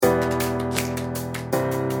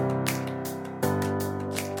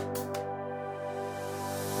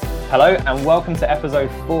Hello and welcome to episode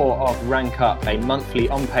 4 of Rank Up, a monthly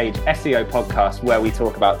on-page SEO podcast where we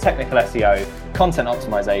talk about technical SEO, content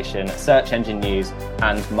optimization, search engine news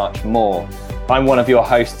and much more. I'm one of your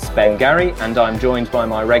hosts, Ben Gary, and I'm joined by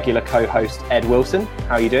my regular co-host, Ed Wilson.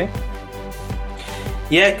 How are you doing?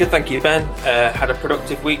 Yeah, good, thank you, Ben. Had a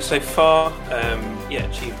productive week so far.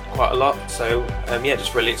 Achieved quite a lot. So,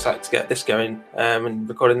 just really excited to get this going and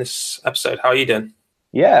recording this episode. How are you doing?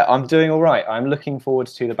 Yeah, I'm doing all right. I'm looking forward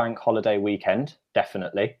to the bank holiday weekend,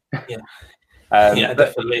 definitely. Yeah,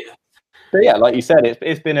 definitely. But yeah, like you said,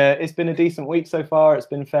 it's been a decent week so far. It's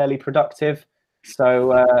been fairly productive.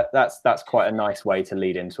 So that's quite a nice way to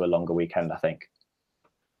lead into a longer weekend, I think.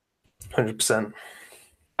 100%.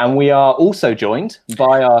 And we are also joined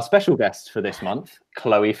by our special guest for this month,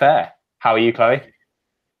 Chloe Fair. How are you, Chloe?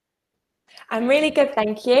 I'm really good,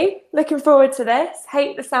 thank you. Looking forward to this.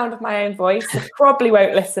 Hate the sound of my own voice. I probably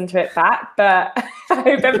won't listen to it back, but I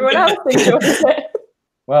hope everyone else enjoys it.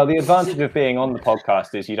 Well, the advantage of being on the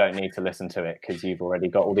podcast is you don't need to listen to it because you've already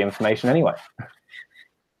got all the information anyway.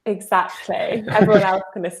 Exactly. Everyone else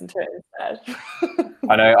can listen to it instead.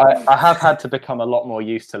 I know. I have had to become a lot more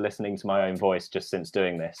used to listening to my own voice just since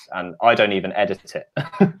doing this, and I don't even edit it.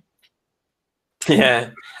 Yeah,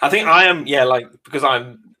 I think I am.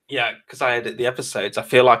 Because I edit the episodes. I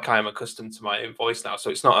feel like I am accustomed to my own voice now, so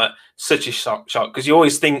it's not such a shock. Because you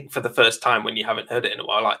always think for the first time when you haven't heard it in a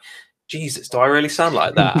while, like, Jesus, do I really sound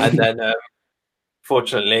like that? And then,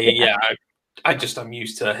 fortunately, I'm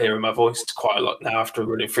used to hearing my voice quite a lot now after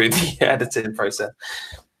running through the editing process.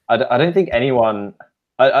 I don't think anyone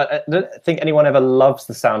ever loves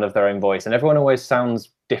the sound of their own voice, and everyone always sounds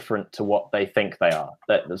different to what they think they are.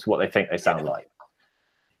 That's what they think they sound like.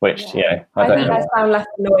 Which, I think I sound less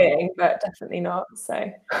annoying, but definitely not.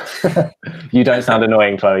 So you don't sound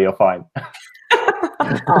annoying, Chloe. You're fine.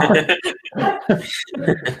 I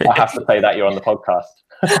have to say that you're on the podcast.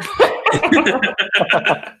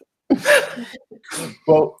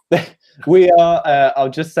 Well, we are. I'll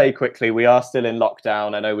just say quickly, we are still in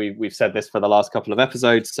lockdown. I know we've said this for the last couple of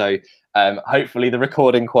episodes, so hopefully the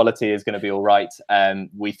recording quality is going to be all right.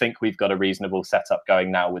 We think we've got a reasonable setup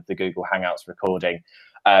going now with the Google Hangouts recording.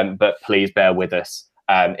 But please bear with us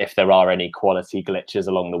if there are any quality glitches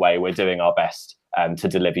along the way. We're doing our best to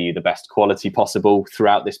deliver you the best quality possible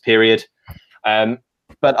throughout this period.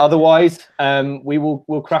 But otherwise,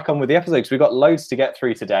 we'll crack on with the episode because we've got loads to get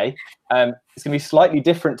through today. It's going to be slightly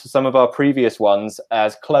different to some of our previous ones,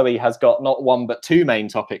 as Chloe has got not one but two main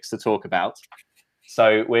topics to talk about.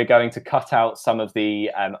 So we're going to cut out some of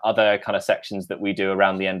the other kind of sections that we do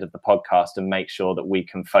around the end of the podcast and make sure that we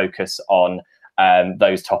can focus on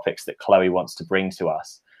those topics that Chloe wants to bring to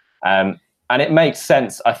us. And it makes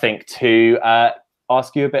sense, I think, to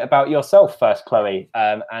ask you a bit about yourself first, Chloe,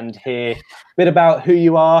 and hear a bit about who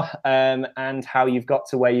you are and how you've got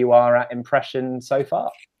to where you are at Impression so far.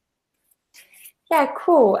 Yeah,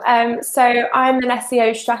 cool. So I'm an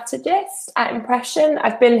SEO strategist at Impression.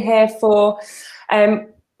 I've been here for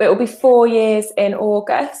it will be 4 years in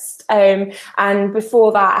August. And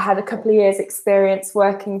before that, I had a couple of years experience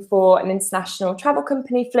working for an international travel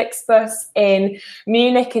company, Flixbus, in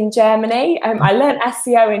Munich in Germany. I learned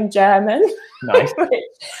SEO in German, nice.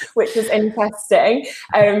 which was interesting.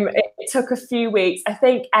 It took a few weeks. I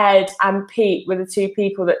think Ed and Pete were the two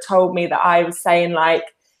people that told me that I was saying like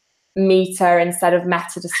meter instead of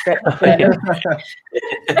meta description.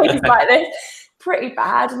 Things like this. Pretty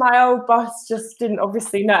bad. My old boss just didn't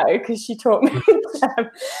obviously know because she taught me.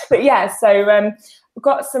 But yeah, so I've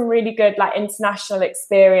got some really good like international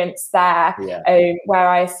experience there, where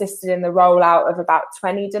I assisted in the rollout of about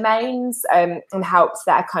 20 domains and helped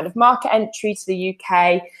their kind of market entry to the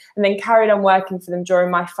UK, and then carried on working for them during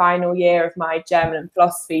my final year of my German and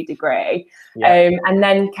philosophy degree, and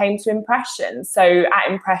then came to Impression. So at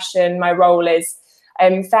Impression, my role is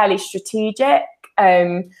fairly strategic.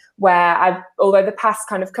 Where although the past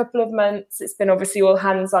kind of couple of months, it's been obviously all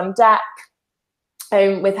hands on deck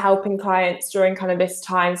with helping clients during kind of this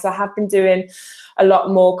time. So I have been doing a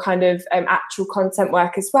lot more kind of actual content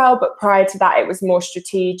work as well. But prior to that, it was more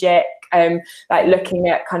strategic, like looking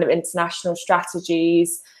at kind of international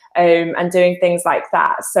strategies, and doing things like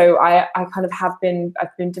that. So I've been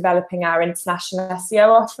developing our international SEO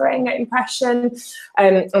offering at Impression,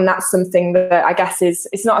 and that's something that I guess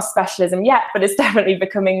it's not a specialism yet, but it's definitely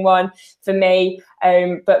becoming one for me.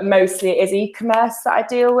 But mostly it is e-commerce that I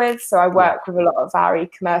deal with. So I work with a lot of our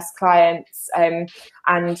e-commerce clients, and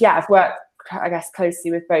I've worked, I guess,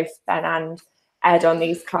 closely with both Ben and Ed on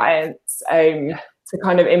these clients to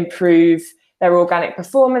kind of improve their organic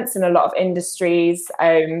performance in a lot of industries,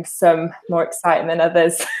 some more exciting than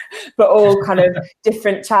others, but all kind of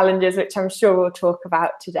different challenges, which I'm sure we'll talk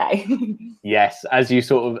about today. Yes, as you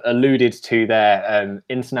sort of alluded to there,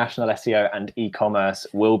 international SEO and e-commerce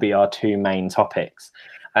will be our two main topics.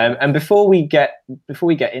 And before we get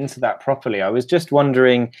into that properly, I was just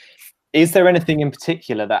wondering, is there anything in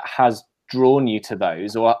particular that has drawn you to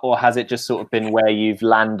those, or has it just sort of been where you've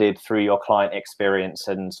landed through your client experience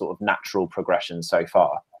and sort of natural progression so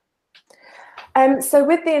far? So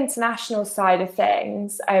with the international side of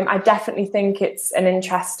things, I definitely think it's an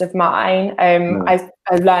interest of mine. I've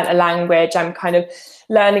learned a language. I'm kind of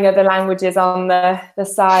learning other languages on the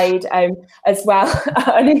side as well,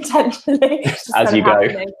 unintentionally. As you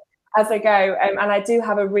go. As I go, and I do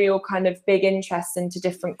have a real kind of big interest into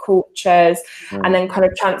different cultures, and then kind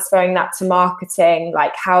of transferring that to marketing,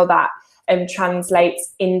 like how that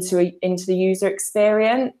translates into the user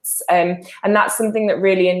experience, and that's something that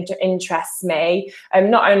really interests me.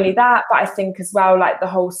 Not only that, but I think as well, like the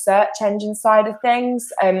whole search engine side of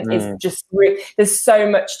things is just there's so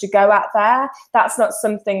much to go at there. That's not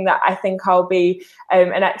something that I think I'll be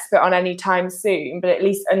an expert on anytime soon, but at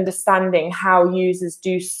least understanding how users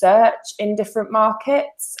do search in different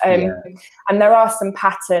markets, and there are some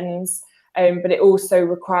patterns. But it also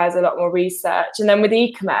requires a lot more research. And then with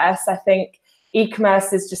e-commerce, I think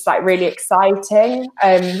e-commerce is just like really exciting.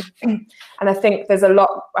 And I think there's a lot,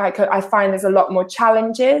 I find there's a lot more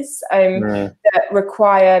challenges that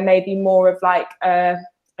require maybe more of like a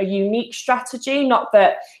unique strategy. Not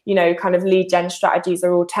that, you know, kind of lead gen strategies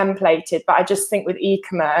are all templated, but I just think with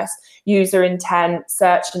e-commerce, user intent,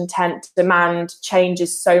 search intent, demand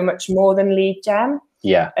changes so much more than lead gen.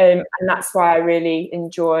 Yeah. And that's why I really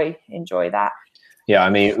enjoy that. Yeah, I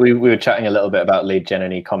mean, we were chatting a little bit about lead gen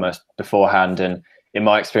and e-commerce beforehand, and in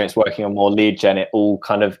my experience working on more lead gen,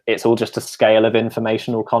 it's all just a scale of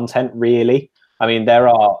informational content, really. I mean, there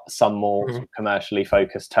are some more commercially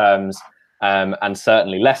focused terms, and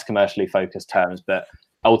certainly less commercially focused terms, but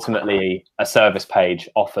ultimately a service page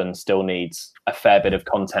often still needs a fair bit of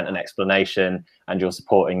content and explanation, and you're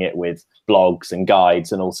supporting it with blogs and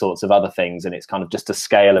guides and all sorts of other things, and it's kind of just a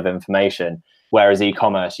scale of information. Whereas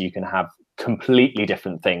e-commerce, you can have completely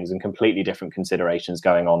different things and completely different considerations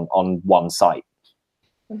going on one site.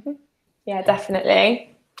 Yeah,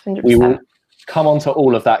 definitely. 100%. We will come on to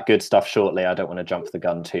all of that good stuff shortly. I don't want to jump the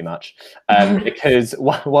gun too much, because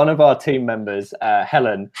one of our team members,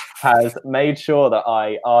 Helen, has made sure that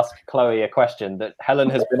I ask Chloe a question that Helen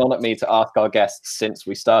has been on at me to ask our guests since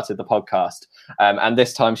we started the podcast. And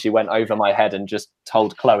this time she went over my head and just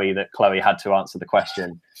told Chloe that Chloe had to answer the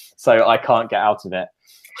question. So I can't get out of it.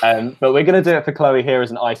 But we're going to do it for Chloe here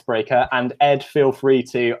as an icebreaker. And Ed, feel free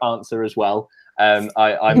to answer as well.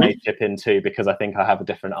 I may chip in too, because I think I have a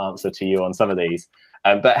different answer to you on some of these.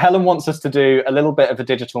 But Helen wants us to do a little bit of a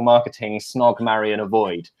digital marketing snog, marry and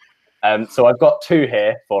avoid. So I've got two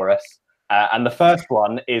here for us. And the first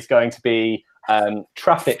one is going to be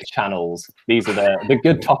traffic channels. These are the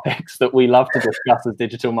good topics that we love to discuss as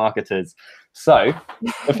digital marketers. So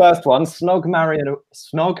the first one, snog,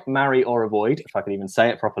 marry or avoid, if I can even say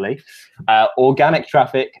it properly. Organic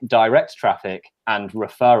traffic, direct traffic and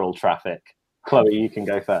referral traffic. Chloe, you can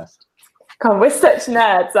go first. God, we're such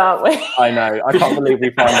nerds, aren't we? I know. I can't believe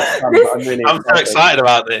we find it fun, but I'm so excited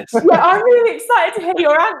about this. Yeah, I'm really excited to hear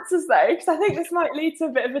your answers, though, because I think this might lead to a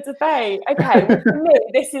bit of a debate. Okay, well, for me,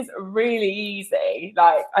 this is really easy.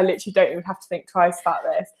 Like, I literally don't even have to think twice about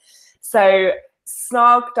this. So,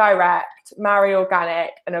 snog direct, marry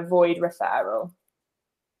organic, and avoid referral.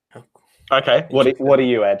 Okay, what are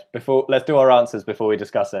you, Ed? Let's do our answers before we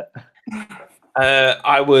discuss it.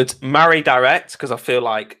 I would marry direct, because I feel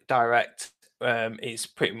like direct is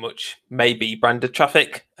pretty much maybe branded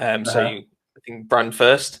traffic. So I think brand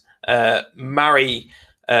first. Marry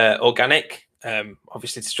organic,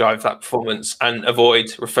 obviously to drive that performance, and avoid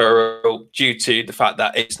referral due to the fact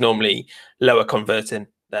that it's normally lower converting.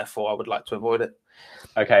 Therefore, I would like to avoid it.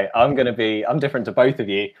 Okay, I'm different to both of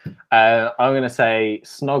you. I'm going to say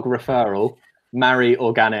snog referral, marry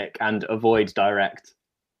organic, and avoid direct.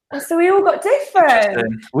 So we all got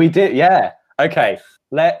different. We did, yeah. Okay,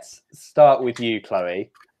 let's start with you,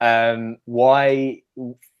 Chloe. Remind me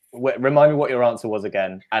what your answer was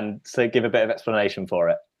again, and so give a bit of explanation for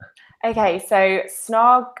it. Okay, so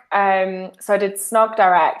snog. So I did snog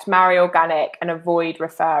direct, marry organic, and avoid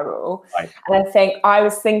referral. Right. And I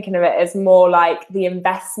was thinking of it as more like the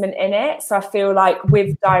investment in it. So I feel like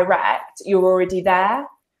with direct, you're already there.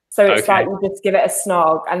 So it's like you just give it a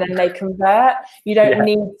snog and then they convert. You don't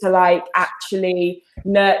need to like actually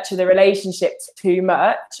nurture the relationship too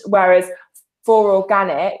much. Whereas for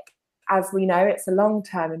organic, as we know, it's a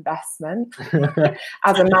long-term investment,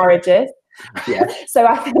 as a marriage is. Yeah. So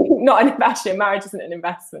I think not an investment. Marriage isn't an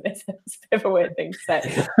investment. It's a bit of a weird thing to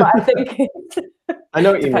say, but I think I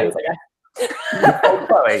know what you depends, mean. I guess.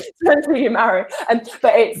 Chloe. Depends who you marry.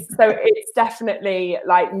 But it's definitely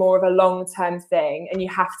like more of a long-term thing, and you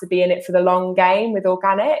have to be in it for the long game with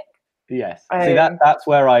organic. Yes. See, that's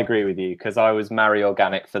where I agree with you, because I was marry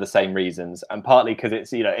organic for the same reasons, and partly because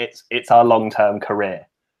it's, you know, it's our long-term career.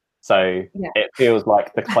 So it feels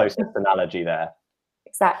like the closest analogy there.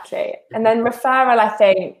 Exactly. And then referral, I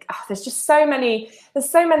think there's so many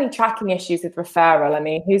tracking issues with referral. I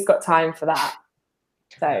mean, who's got time for that?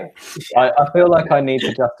 So I feel like I need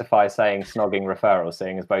to justify saying snogging referral,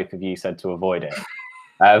 seeing as both of you said to avoid it.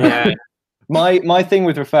 My thing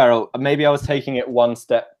with referral, maybe I was taking it one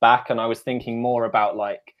step back, and I was thinking more about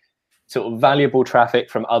like sort of valuable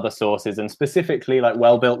traffic from other sources, and specifically like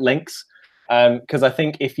well-built links. Because I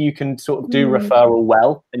think if you can sort of do referral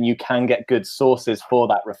well, and you can get good sources for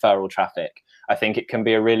that referral traffic, I think it can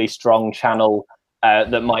be a really strong channel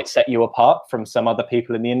that might set you apart from some other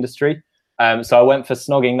people in the industry. So I went for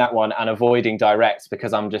snogging that one and avoiding direct,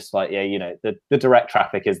 because I'm just like, yeah, you know, the direct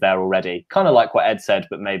traffic is there already. Kind of like what Ed said,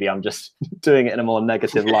 but maybe I'm just doing it in a more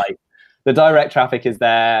negative light. The direct traffic is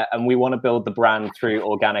there, and we want to build the brand through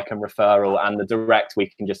organic and referral, and the direct we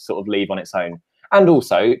can just sort of leave on its own. And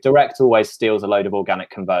also, direct always steals a load of organic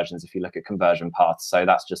conversions if you look at conversion paths. So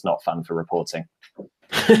that's just not fun for reporting.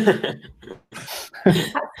 that's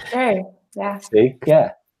true. Yeah. See?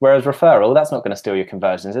 Yeah. Whereas referral, that's not going to steal your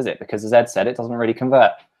conversions, is it? Because as Ed said, it doesn't really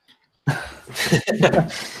convert.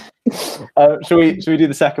 Should we do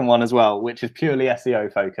the second one as well, which is purely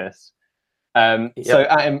SEO focused? So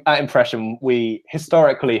at Impression, we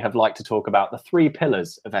historically have liked to talk about the 3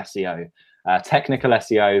 pillars of SEO: technical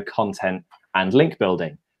SEO, content, and link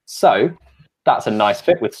building. So that's a nice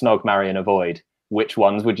fit with snog, marry, and avoid. Which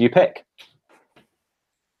ones would you pick?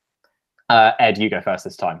 Ed, you go first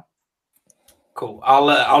this time. Cool.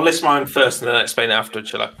 I'll list mine first and then I'll explain it afterwards,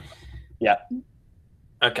 shall I? Yeah.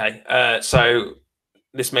 Okay. So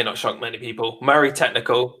this may not shock many people. Marry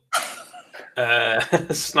technical,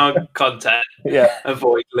 snog content,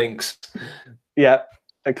 avoid links. Yeah.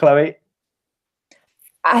 Chloe?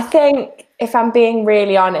 I think, if I'm being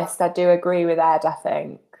really honest, I do agree with Ed, I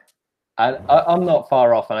think. And I'm not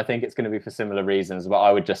far off, and I think it's going to be for similar reasons, but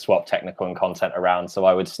I would just swap technical and content around. So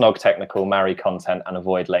I would snog technical, marry content, and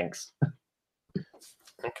avoid links.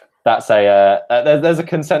 Okay. That's there's a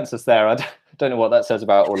consensus there. I don't know what that says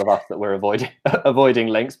about all of us, that we're avoiding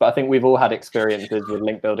links, but I think we've all had experiences with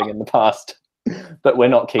link building in the past, but we're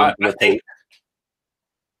not keen to repeat.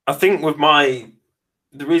 I think with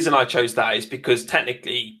the reason I chose that is because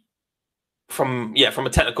technically, from a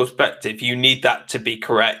technical perspective, you need that to be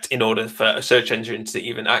correct in order for a search engine to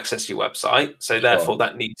even access your website. So therefore,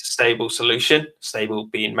 that needs a stable solution. Stable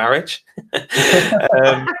being marriage.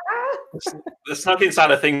 The snogging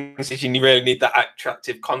side of things is you really need that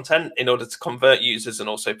attractive content in order to convert users and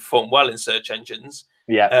also perform well in search engines.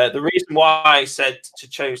 Yeah. The reason why I said to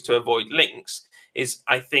chose to avoid links is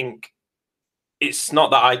I think it's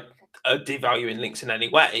not that I devaluing links in any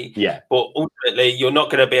way. Yeah. But ultimately, you're not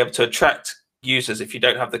going to be able to attract users if you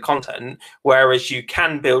don't have the content, whereas you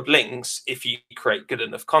can build links if you create good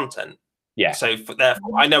enough content. Yeah. So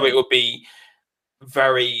therefore, I know it would be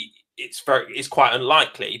it's quite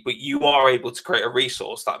unlikely, but you are able to create a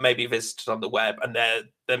resource that may be visited on the web, and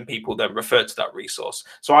then people then refer to that resource.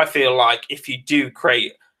 So I feel like if you do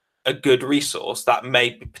create a good resource, that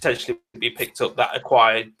may potentially be picked up, that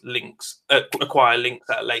acquire links at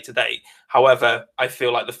a later date. However, I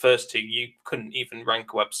feel like the first two, you couldn't even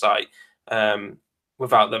rank a website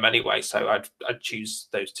without them anyway. So I'd choose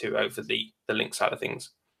those two over the link side of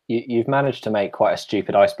things. You've managed to make quite a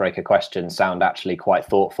stupid icebreaker question sound actually quite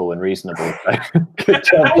thoughtful and reasonable. So good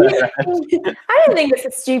job. I don't think it's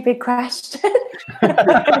a stupid question.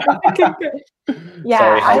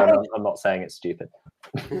 Yeah, sorry, I'm not saying it's stupid.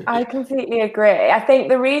 I completely agree. I think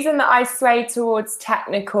the reason that I sway towards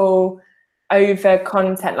technical over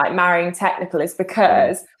content, like marrying technical, is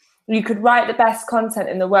because you could write the best content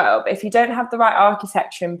in the world, but if you don't have the right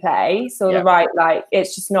architecture in place or the right,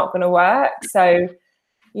 it's just not going to work. So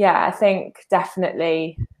yeah, I think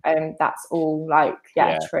definitely that's all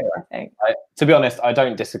true, I think. To be honest, I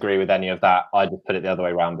don't disagree with any of that. I just put it the other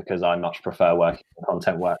way around because I much prefer working on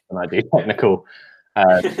content work than I do technical.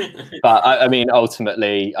 But I mean,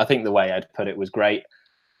 ultimately, I think the way Ed put it was great.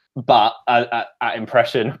 But at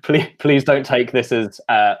Impression, please don't take this as,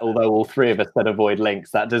 although all three of us said avoid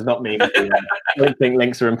links, that does not mean we don't think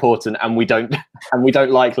links are important, and we don't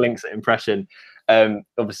like links at Impression.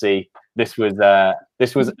 Obviously, This was a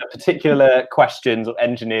particular question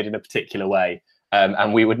engineered in a particular way,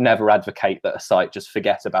 and we would never advocate that a site just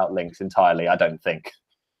forget about links entirely. I don't think.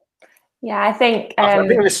 Yeah, I think. I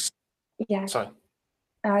think this. Yeah. Sorry.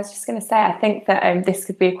 I was just going to say, I think that this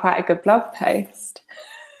could be quite a good blog post.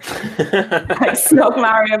 Like snog,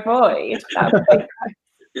 marry, avoid. That would be great.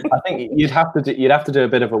 I think you'd have to do a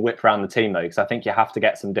bit of a whip around the team though, because I think you have to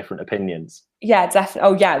get some different opinions. Yeah, definitely.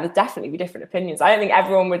 Oh yeah, there'd definitely be different opinions. I don't think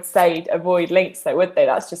everyone would say avoid links though, would they?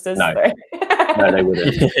 That's just us. No, no, they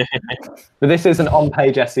wouldn't. But this is an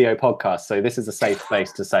on-page SEO podcast, so this is a safe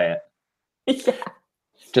place to say it. Yeah.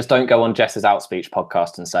 Just don't go on Jess's Outspeech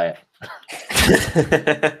podcast and say it. I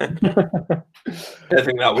don't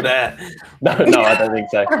think that would air. No, I don't think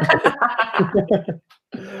so.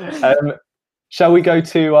 Shall we go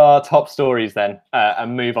to our top stories then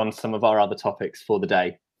and move on to some of our other topics for the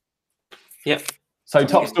day? Yep. So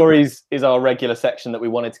top stories is our regular section that we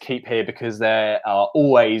wanted to keep here because there are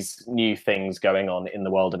always new things going on in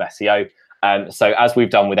the world of SEO. So as we've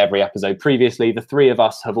done with every episode previously, the three of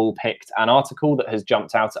us have all picked an article that has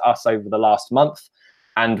jumped out at us over the last month,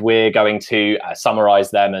 and we're going to summarize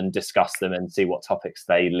them and discuss them and see what topics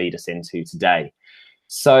they lead us into today.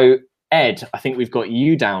 So Ed, I think we've got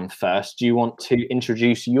you down first. Do you want to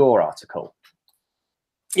introduce your article?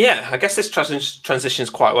 Yeah, I guess this transitions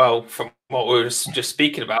quite well from what we were just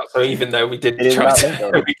speaking about. So even though we did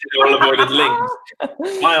all avoided links,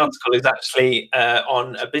 my article is actually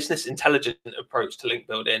on a business intelligent approach to link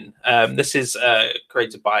building. This is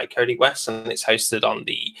created by Cody West, and it's hosted on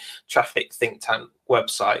the Traffic Think Tank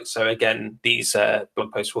website. So again, these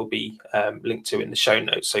blog posts will be linked to in the show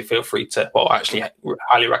notes. So feel free to, well, actually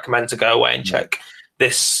highly recommend to go away and check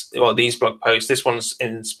these blog posts. This one's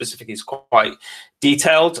in specific is quite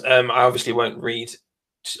detailed. I obviously won't read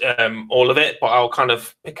all of it, but I'll kind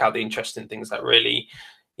of pick out the interesting things that really,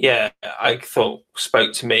 I thought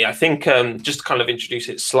spoke to me. I think just to kind of introduce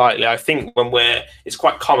it slightly, I think it's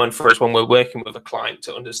quite common for us when we're working with a client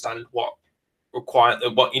to understand what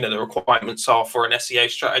the requirements are for an SEO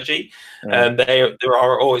strategy. There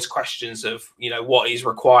are always questions of what is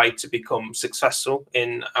required to become successful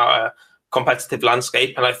in our competitive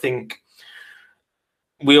landscape, and I think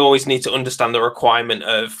we always need to understand the requirement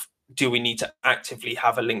of, do we need to actively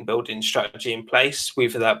have a link building strategy in place,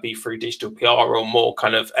 whether that be through digital PR or more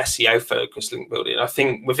kind of SEO focused link building. I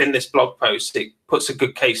think within this blog post, it puts a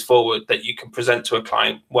good case forward that you can present to a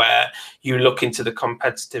client where you look into the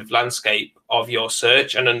competitive landscape of your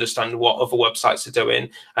search and understand what other websites are doing,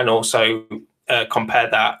 and also compare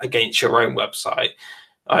that against your own website.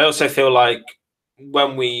 I also feel like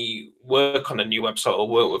when we work on a new website or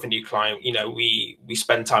work with a new client, we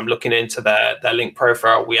spend time looking into their link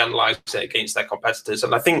profile, we analyze it against their competitors.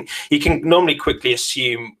 And I think you can normally quickly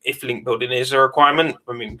assume if link building is a requirement.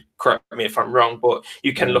 I mean, correct me if I'm wrong, but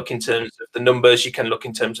you can look in terms of the numbers, you can look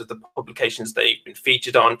in terms of the publications they've been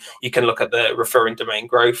featured on, you can look at the referring domain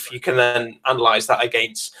growth, you can then analyze that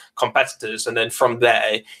against competitors. And then from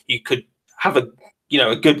there, you could have a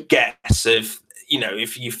good guess of,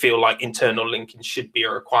 if you feel like internal linking should be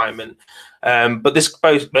a requirement. But this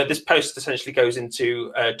post essentially goes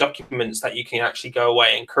into documents that you can actually go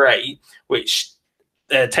away and create, which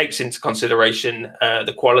takes into consideration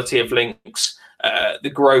the quality of links,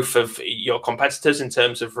 the growth of your competitors in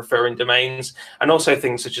terms of referring domains, and also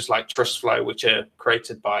things such as like TrustFlow, which are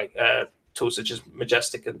created by tools such as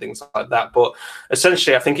Majestic and things like that. But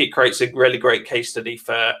essentially, I think it creates a really great case study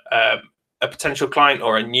for a potential client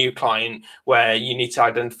or a new client where you need to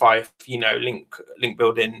identify if link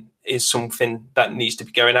building is something that needs to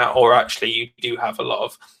be going out, or actually you do have a lot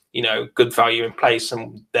of good value in place,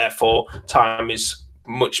 and therefore time is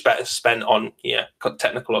much better spent on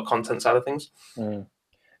technical or content side of things.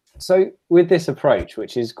 So with this approach,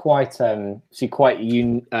 which is quite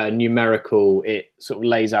numerical, it sort of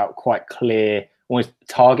lays out quite clear almost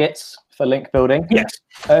targets for link building. Yes.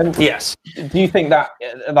 Yes. Do you think that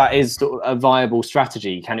is sort of a viable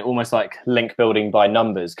strategy? Can it almost like link building by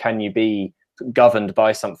numbers? Can you be governed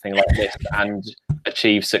by something like this and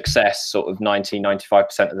achieve success sort of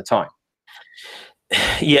 90-95% of the time?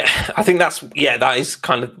 Yeah, I think that is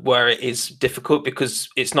kind of where it is difficult, because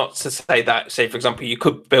it's not to say that, say, for example, you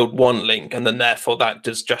could build one link and then therefore that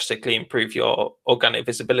does drastically improve your organic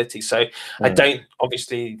visibility. So I don't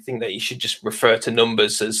obviously think that you should just refer to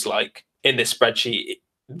numbers as like, in this spreadsheet,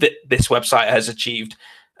 this website has achieved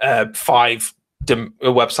 5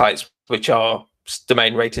 websites which are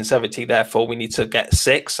domain rating 70, therefore we need to get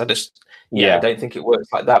 6. I don't think it works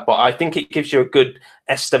like that, but I think it gives you a good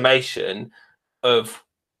estimation of,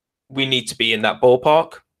 we need to be in that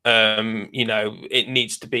ballpark. it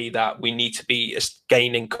needs to be that we need to be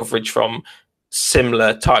gaining coverage from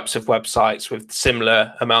similar types of websites with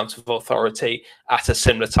similar amounts of authority at a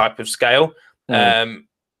similar type of scale.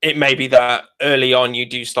 It may be that early on you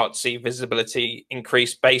do start to see visibility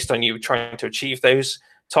increase based on you trying to achieve those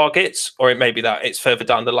targets, or it may be that it's further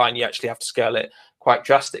down the line you actually have to scale it quite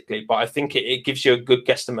drastically. But I think it gives you a good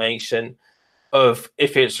guesstimation of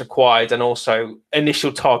if it's required, and also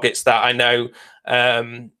initial targets that I know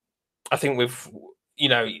I think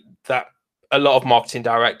that a lot of marketing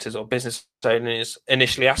directors or business owners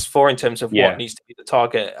initially asked for in terms of what needs to be the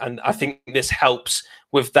target. And I think this helps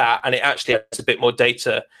with that, and it actually adds a bit more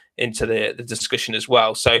data into the discussion as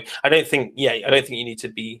well. So I don't think you need to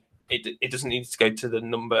be, it doesn't need to go to the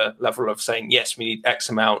number level of saying, yes, we need X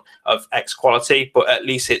amount of X quality, but at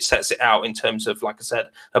least it sets it out in terms of, like I said,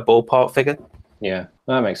 a ballpark figure. Yeah,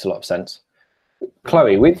 that makes a lot of sense.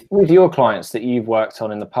 Chloe, with your clients that you've worked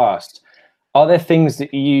on in the past, are there things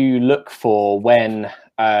that you look for when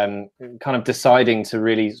kind of deciding to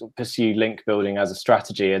really pursue link building as a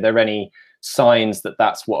strategy? Are there any signs that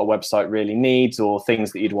that's what a website really needs, or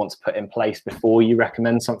things that you'd want to put in place before you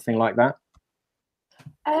recommend something like that?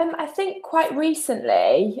 I think quite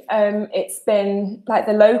recently it's been like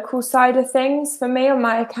the local side of things for me on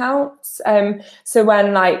my accounts. So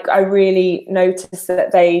when I really noticed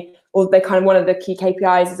that they kind of, one of the key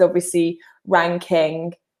KPIs is obviously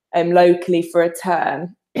ranking locally for a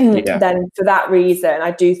term. Then for that reason,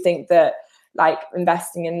 I do think that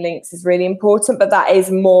investing in links is really important, but that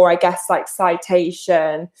is more, I guess,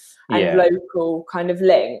 citation and local kind of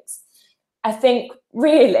links. I think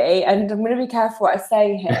really, and I'm going to be careful what I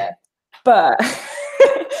say here, but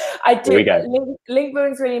I do link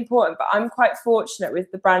building is really important, but I'm quite fortunate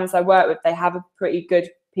with the brands I work with. They have a pretty good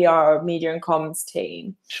PR or media and comms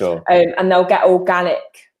team. Sure. And they'll get organic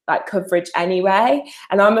coverage anyway.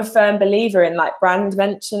 And I'm a firm believer in brand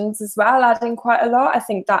mentions as well, adding quite a lot. I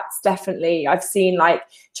think that's definitely, I've seen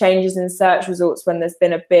changes in search results when there's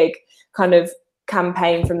been a big kind of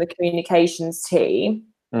campaign from the communications team.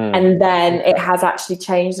 And then it has actually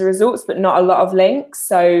changed the results, but not a lot of links.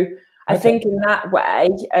 So I think in that way,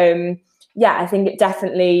 I think it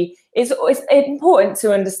definitely is. It's important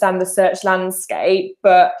to understand the search landscape,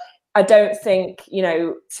 but I don't think,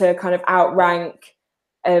 to kind of outrank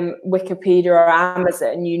Wikipedia or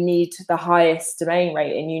Amazon, you need the highest domain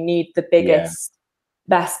rating, you need the biggest,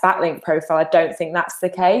 best backlink profile. I don't think that's the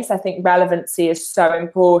case. I think relevancy is so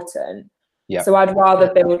important. Yep. So I'd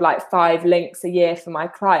rather build 5 links a year for my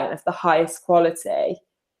client of the highest quality,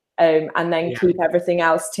 and then keep everything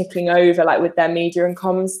else ticking over with their media and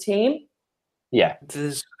comms team. Yeah,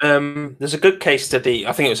 there's a good case study.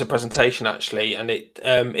 I think it was a presentation actually, and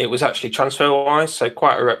it was actually TransferWise, so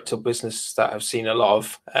quite a reputable business that have seen a lot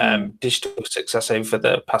of digital success over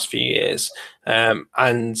the past few years.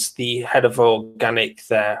 And the head of organic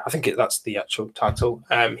there, I think that's the actual title.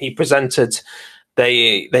 He presented.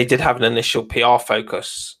 They did have an initial PR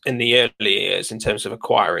focus in the early years in terms of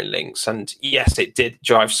acquiring links, and yes, it did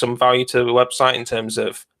drive some value to the website in terms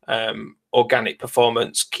of organic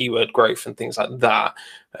performance, keyword growth, and things like that.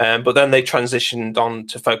 But then they transitioned on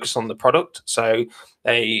to focus on the product. So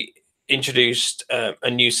they introduced a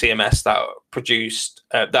new CMS that produced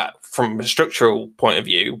that, from a structural point of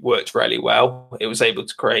view, worked really well. It was able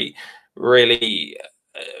to create really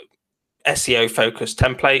SEO focused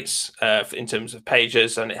templates in terms of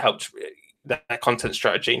pages, and it helped their content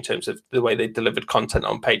strategy in terms of the way they delivered content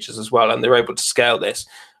on pages as well. And they were able to scale this,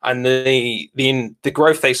 and the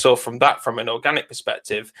growth they saw from that, from an organic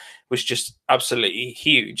perspective, was just absolutely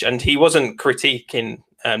huge. And he wasn't critiquing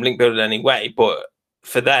link building in any way, but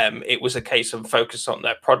for them it was a case of focus on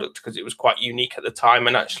their product, because it was quite unique at the time,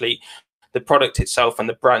 and actually the product itself and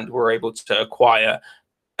the brand were able to acquire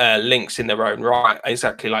links in their own right.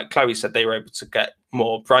 Exactly like Chloe said, they were able to get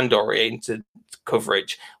more brand oriented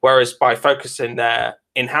coverage, whereas by focusing their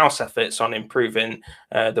in-house efforts on improving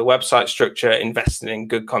the website structure, investing in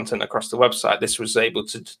good content across the website, this was able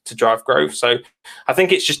to drive growth. So I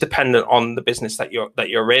think it's just dependent on the business that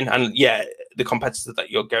you're in, and the competitor that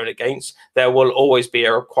you're going against. There will always be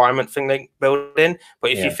a requirement for link building, but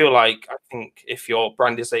if you feel I think if your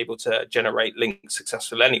brand is able to generate links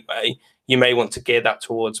successfully anyway, you may want to gear that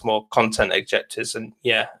towards more content objectives and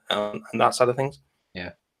that side of things.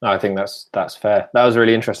 Yeah, I think that's fair. That was a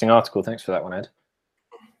really interesting article. Thanks for that one, Ed.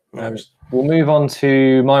 We'll move on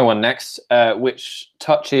to my one next, which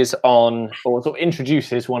touches on, or sort of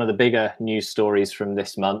introduces, one of the bigger news stories from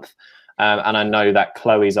this month. And I know that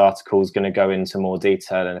Chloe's article is going to go into more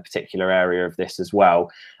detail in a particular area of this as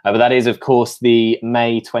well. But that is, of course, the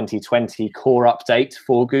May 2020 core update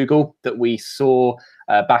for Google that we saw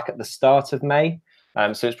back at the start of May.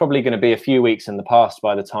 So it's probably going to be a few weeks in the past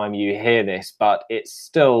by the time you hear this, but it's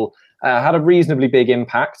still had a reasonably big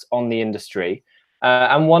impact on the industry.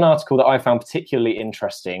 And one article that I found particularly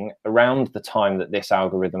interesting around the time that this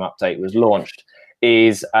algorithm update was launched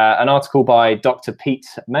is an article by Dr. Pete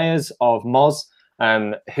Mayers of Moz,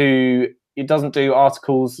 who doesn't do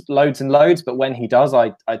articles loads and loads, but when he does,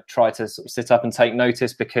 I try to sort of sit up and take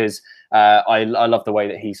notice, because I love the way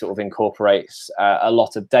that he sort of incorporates a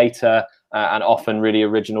lot of data and often really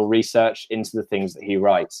original research into the things that he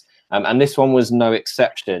writes. And this one was no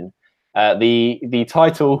exception. The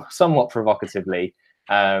title, somewhat provocatively,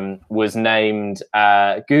 was named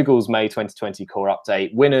Google's May 2020 core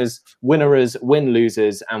update: winners,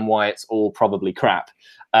 win-losers, and why it's all probably crap.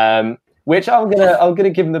 Which I'm gonna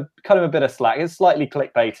give him the kind of a bit of slack. It's slightly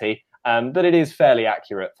clickbaity, but it is fairly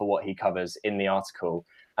accurate for what he covers in the article.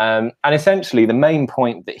 And essentially, the main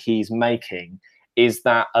point that he's making is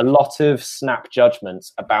that a lot of snap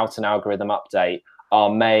judgments about an algorithm update are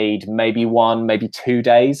made maybe 1, maybe 2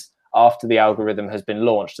 days after the algorithm has been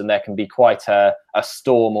launched, and there can be quite a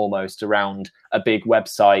storm almost around a big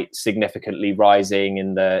website significantly rising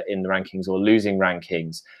in the rankings or losing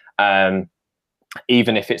rankings,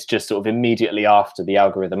 even if it's just sort of immediately after the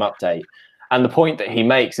algorithm update. And the point that he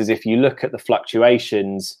makes is, if you look at the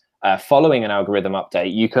fluctuations following an algorithm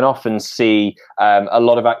update, you can often see a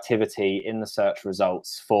lot of activity in the search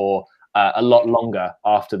results for a lot longer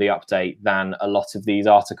after the update than a lot of these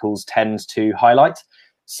articles tend to highlight.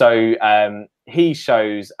 So he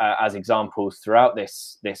shows as examples throughout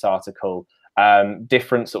this article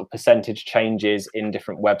different sort of percentage changes in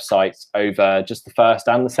different websites over just the first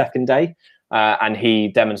and the second day. And he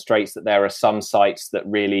demonstrates that there are some sites that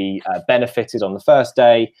really benefited on the first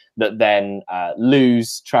day that then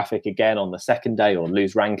lose traffic again on the second day, or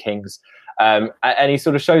lose rankings. And he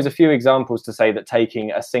sort of shows a few examples to say that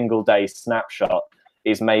taking a single day snapshot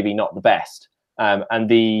is maybe not the best. And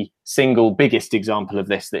the single biggest example of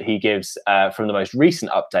this that he gives from the most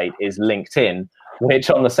recent update is LinkedIn, which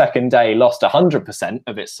on the second day lost 100%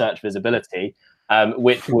 of its search visibility,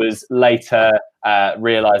 which was later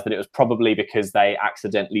realized that it was probably because they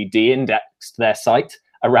accidentally de-indexed their site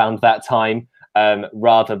around that time,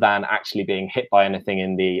 rather than actually being hit by anything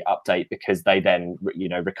in the update, because they then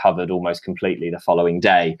recovered almost completely the following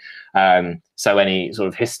day. So any sort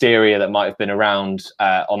of hysteria that might have been around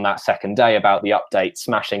on that second day about the update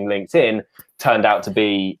smashing LinkedIn turned out to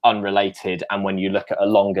be unrelated. And when you look at a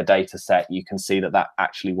longer data set, you can see that that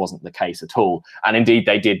actually wasn't the case at all. And indeed,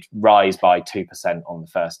 they did rise by 2% on the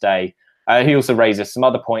first day. He also raises some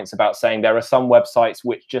other points about saying there are some websites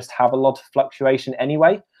which just have a lot of fluctuation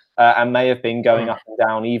anyway, and may have been going up and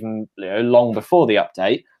down even long before the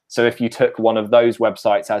update. So if you took one of those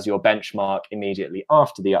websites as your benchmark immediately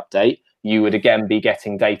after the update, you would again be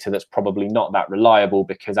getting data that's probably not that reliable,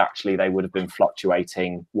 because actually they would have been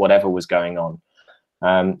fluctuating whatever was going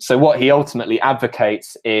on. So what he ultimately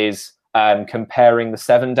advocates is comparing the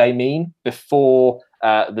 7-day mean before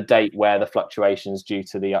the date where the fluctuations due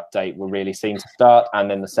to the update were really seen to start,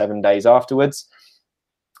 and then the 7 days afterwards.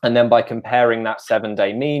 And then by comparing that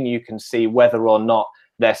 7-day mean, you can see whether or not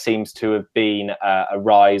there seems to have been a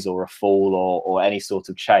rise or a fall or any sort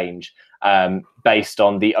of change based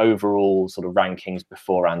on the overall sort of rankings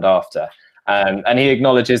before and after. And he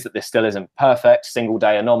acknowledges that this still isn't perfect.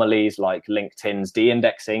 Single-day anomalies like LinkedIn's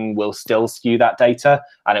de-indexing will still skew that data,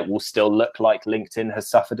 and it will still look like LinkedIn has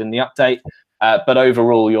suffered in the update. But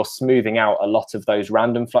overall, you're smoothing out a lot of those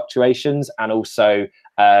random fluctuations, and also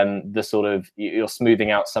you're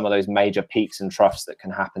smoothing out some of those major peaks and troughs that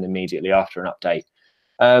can happen immediately after an update.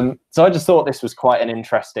 So I just thought this was quite an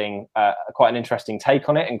interesting take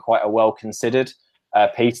on it, and quite a well-considered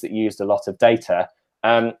piece that used a lot of data.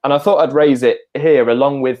 And I thought I'd raise it here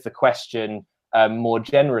along with the question more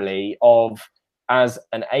generally of, as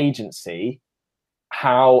an agency,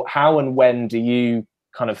 how and when do you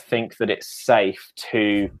kind of think that it's safe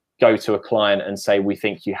to go to a client and say, we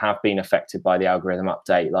think you have been affected by the algorithm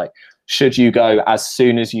update? Like, should you go as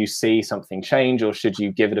soon as you see something change, or should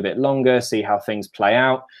you give it a bit longer, see how things play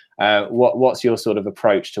out? What's your sort of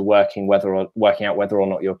approach to working out whether or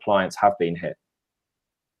not your clients have been hit?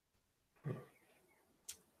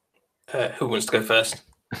 Who wants to go first?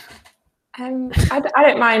 I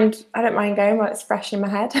don't mind going while it's fresh in my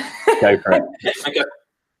head. Go for it. Okay.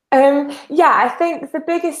 Yeah, I think the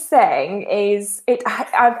biggest thing is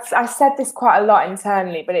I've said this quite a lot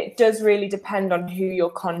internally, but it does really depend on who your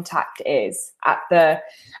contact is at the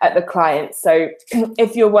client. So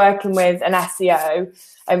if you're working with an SEO,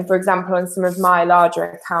 and for example, on some of my larger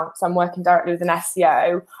accounts, I'm working directly with an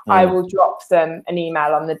SEO, I will drop them an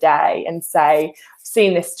email on the day and say,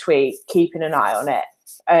 seen this tweet, keeping an eye on it.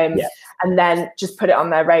 And then just put it on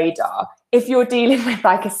their radar. If you're dealing with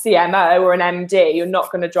like a CMO or an MD, you're not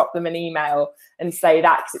going to drop them an email and say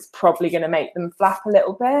that, because it's probably going to make them flap a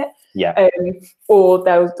little bit.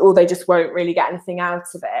 Or they just won't really get anything out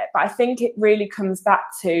of it. But I think it really comes back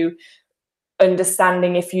to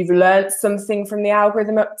understanding if you've learned something from the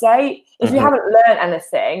algorithm update. If you haven't learned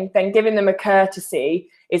anything, then giving them a courtesy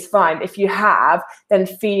is fine. If you have, then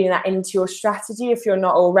feeding that into your strategy if you're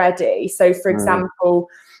not already. So for example,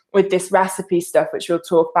 with this recipe stuff, which we'll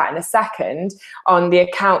talk about in a second, on the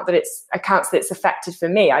accounts that it's affected for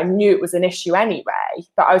me, I knew it was an issue anyway,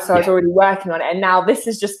 but I was already working on it, and now this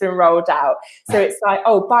has just been rolled out. So it's like,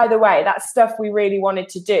 oh, by the way, that stuff we really wanted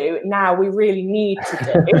to do, now we really need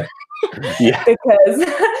to do.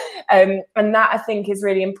 Because and that I think is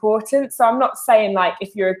really important. So I'm not saying like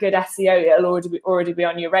if you're a good SEO it'll already be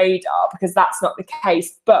on your radar, because that's not the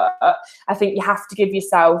case, but I think you have to give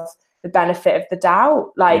yourself the benefit of the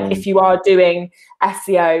doubt. Like if you are doing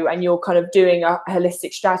SEO and you're kind of doing a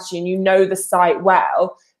holistic strategy and you know the site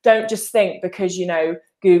well, don't just think because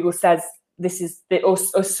Google says this is or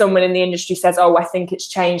someone in the industry says, oh, I think it's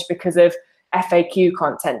changed because of FAQ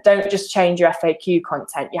content. Don't just change your FAQ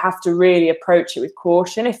content. You have to really approach it with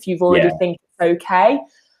caution if you've already think it's okay.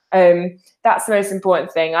 That's the most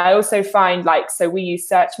important thing. I also find so we use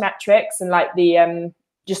search metrics, and like the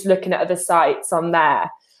just looking at other sites on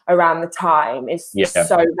there around the time is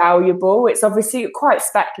so valuable. It's obviously quite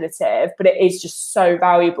speculative, but it is just so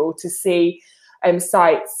valuable to see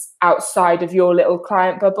sites outside of your little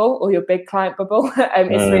client bubble or your big client bubble.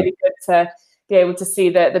 It's really good to be able to see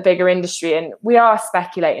the bigger industry, and we are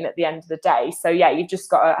speculating at the end of the day. So you've just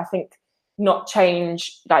got to, I think, not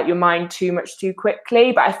change your mind too much too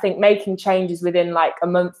quickly, but I think making changes within like a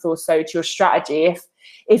month or so to your strategy,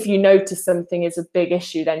 if you notice something is a big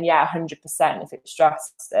issue, then 100% if it's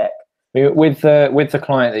drastic. With the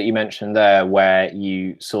client that you mentioned there, where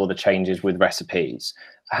you saw the changes with recipes,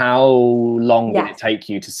 how long did it take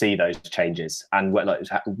you to see those changes? And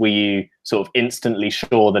were you sort of instantly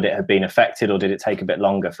sure that it had been affected, or did it take a bit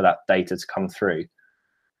longer for that data to come through?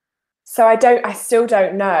 So I still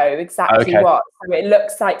don't know exactly what. So it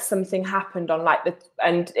looks like something happened on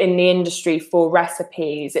and in the industry for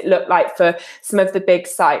recipes. It looked like for some of the big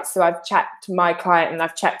sites. So I've checked my client and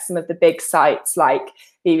I've checked some of the big sites like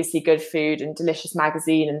BBC Good Food and Delicious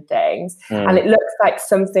Magazine and things. And it looks like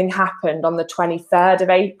something happened on the 23rd of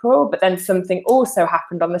April, but then something also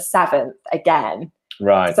happened on the 7th again.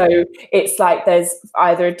 Right. So it's like there's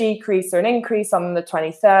either a decrease or an increase on the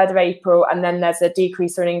 23rd of April, and then there's a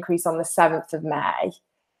decrease or an increase on the 7th of May.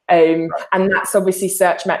 And that's obviously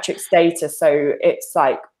search metrics data. So it's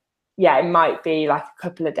like, it might be like a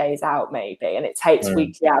couple of days out maybe, and it takes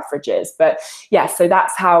weekly averages. But so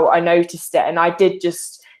that's how I noticed it. And I did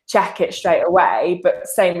just check it straight away. But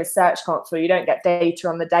same with Search Console, you don't get data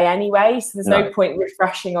on the day anyway. So there's no point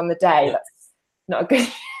refreshing on the day. That's not a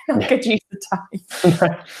good use of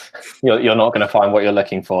time. You're not going to find what you're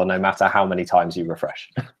looking for no matter how many times you refresh.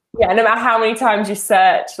 No matter how many times you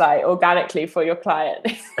search organically for your client.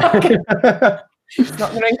 It's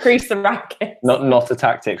not going to increase the rankings. Not a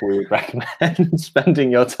tactic we would recommend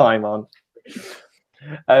spending your time on.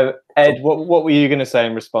 Ed, what were you going to say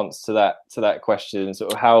in response to that question?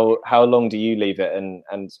 Sort of how long do you leave it,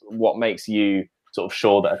 and what makes you sort of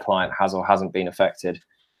sure that a client has or hasn't been affected?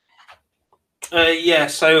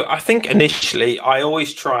 So I think initially I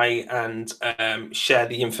always try and share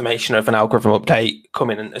the information of an algorithm update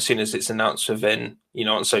coming in as soon as it's announced within,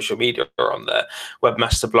 on social media or on the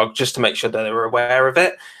Webmaster blog, just to make sure that they're aware of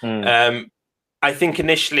it. I think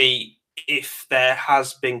initially, if there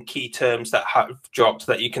has been key terms that have dropped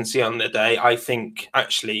that you can see on the day, I think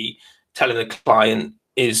actually telling the client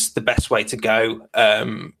is the best way to go.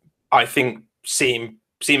 I think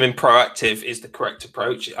seeming proactive is the correct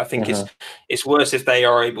approach. I think it's worse if they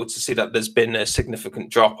are able to see that there's been a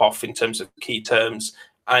significant drop off in terms of key terms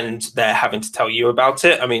and they're having to tell you about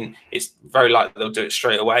it. I mean, it's very likely they'll do it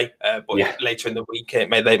straight away, but later in the week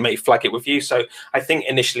they may flag it with you. So I think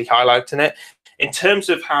initially highlighting it. In terms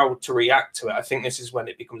of how to react to it, I think this is when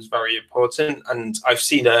it becomes very important. And I've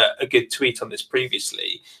seen a good tweet on this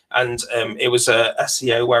previously, and it was a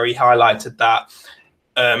SEO where he highlighted that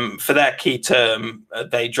for their key term,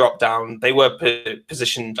 they dropped down. They were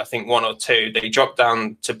positioned, I think, 1 or 2. They dropped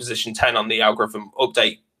down to position 10 on the algorithm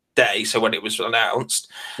update day. So when it was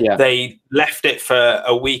announced, they left it for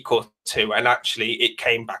a week or 2, and actually it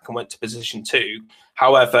came back and went to position 2.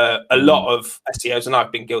 However, a lot of SEOs, and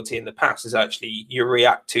I've been guilty in the past, is actually you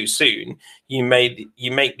react too soon. You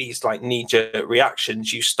make these like knee-jerk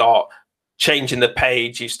reactions. You start changing the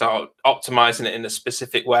page, you start optimizing it in a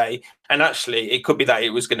specific way, and actually it could be that it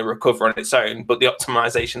was going to recover on its own, but the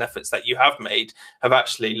optimization efforts that you have made have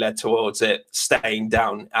actually led towards it staying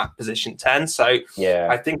down at position 10. So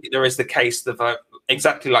I think there is the case of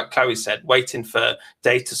exactly like Chloe said, waiting for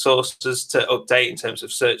data sources to update in terms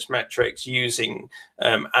of search metrics, using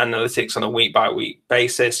analytics on a week by week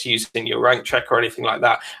basis, using your rank check or anything like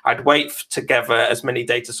that. I'd wait to gather as many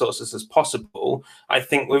data sources as possible. I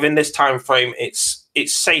think within this time frame, it's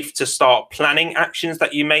safe to start planning actions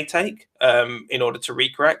that you may take in order to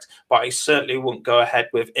recorrect, but I certainly wouldn't go ahead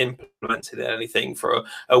with implementing anything for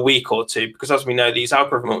a week or 2, because as we know, these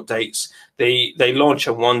algorithm updates, they launch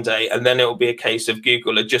on one day, and then it will be a case of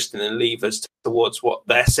Google adjusting the levers towards what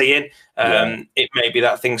they're seeing. It may be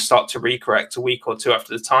that things start to recorrect a week or 2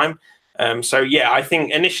 after the time. So yeah, I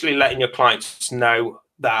think initially letting your clients know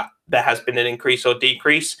that there has been an increase or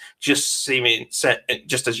decrease, just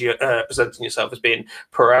as you're presenting yourself as being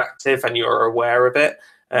proactive and you're aware of it.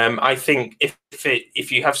 I think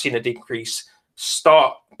if you have seen a decrease,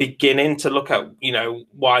 start beginning to look at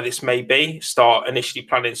why this may be. Start initially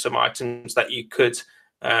planning some items that you could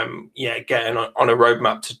get on a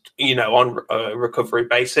roadmap to on a recovery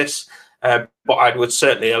basis. But I would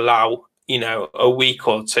certainly allow a week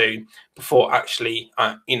or 2 before actually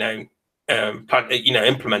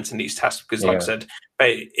implementing these tests, because like I said,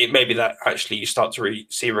 it may be that actually you start to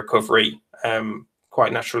see recovery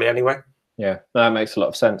quite naturally anyway. Yeah, that makes a lot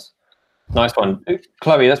of sense. Nice one.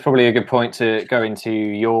 Chloe, that's probably a good point to go into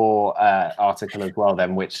your article as well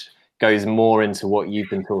then, which goes more into what you've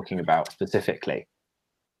been talking about specifically.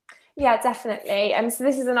 Yeah, definitely. So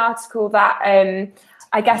this is an article that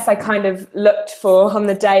I guess I kind of looked for on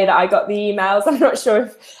the day that I got the emails. I'm not sure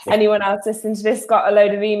if anyone else listening to this got a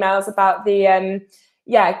load of emails about the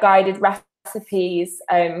guided recipes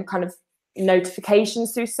kind of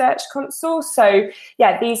notifications through Search Console. So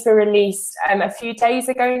yeah, these were released a few days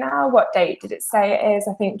ago now. What date did it say it is?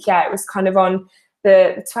 I think it was kind of on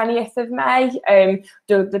the 20th of May,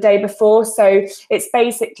 the day before. So it's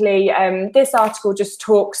basically this article just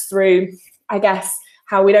talks through, I guess,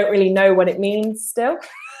 how we don't really know what it means still.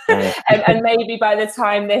 And maybe by the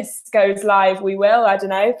time this goes live, we will. I don't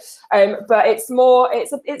know. But it's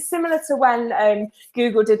similar to when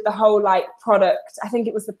Google did the whole product. I think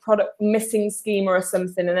it was the product missing schema or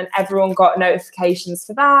something, and then everyone got notifications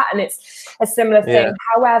for that. And it's a similar thing. Yeah.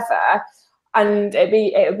 However, and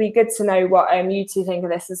it would be good to know what you two think of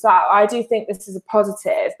this as well. I do think this is a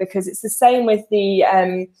positive, because it's the same with the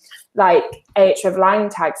Ahrefs Lang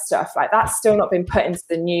tag stuff. That's still not been put into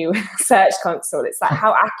the new Search Console. It's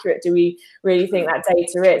how accurate do we really think that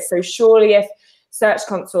data is? So surely if Search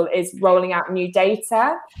Console is rolling out new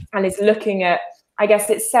data and is looking at, I guess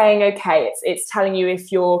it's saying, okay, it's telling you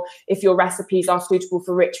if your recipes are suitable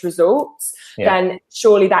for rich results, then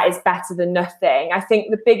surely that is better than nothing. I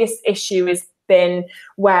think the biggest issue has been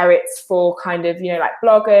where it's for kind of,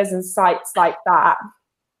 bloggers and sites like that.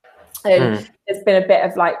 There's been a bit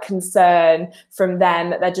of concern from them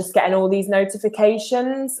that they're just getting all these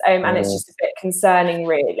notifications, and it's just a bit concerning,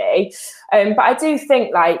 really. But I do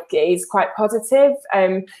think it is quite positive.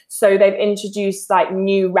 So they've introduced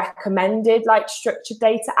new recommended structured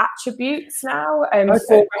data attributes now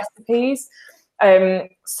for recipes.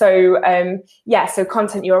 So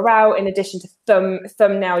content URL in addition to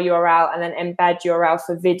thumbnail URL, and then embed URL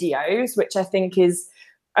for videos, which I think is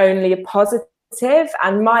only a positive.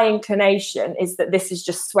 And my inclination is that this is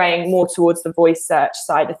just swaying more towards the voice search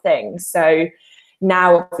side of things. So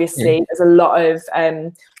now, obviously, there's a lot of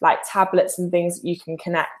tablets and things that you can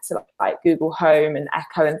connect to, Google Home and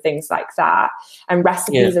Echo and things like that. And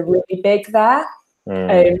recipes are really big there.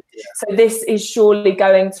 So this is surely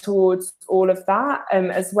going towards all of that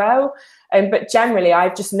as well. But generally,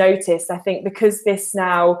 I've just noticed, I think, because this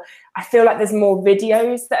now, I feel like there's more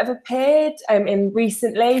videos that have appeared in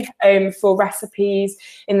recently for recipes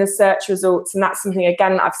in the search results. And that's something,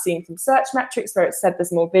 again, that I've seen from Search Metrics, where it said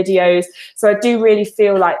there's more videos. So I do really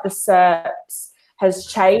feel like the SERPs has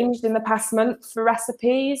changed in the past month for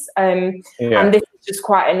recipes. And this is just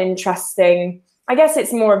quite an interesting, I guess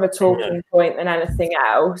it's more of a talking point than anything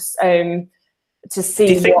else to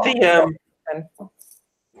see.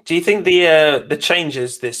 Do you think the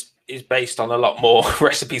changes this is based on a lot more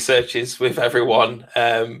recipe searches with everyone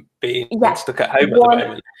being stuck at home at the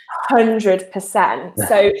moment. 100%.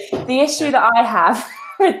 So the issue that I have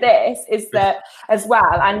with this is that as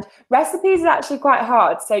well, and recipes is actually quite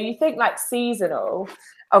hard. So you think like seasonal,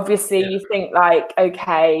 obviously you think like,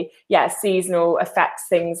 okay, seasonal affects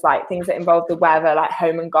things like things that involve the weather, like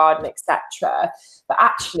home and garden, etc. But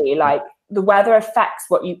actually, like, the weather affects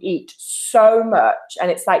what you eat so much, and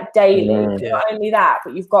it's like daily. Not only that,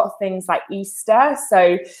 but you've got things like Easter.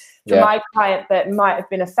 So for my client that might have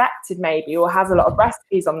been affected maybe, or has a lot of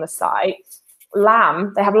recipes on the site,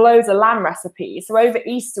 lamb, they have loads of lamb recipes. So over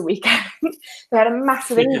Easter weekend, they had a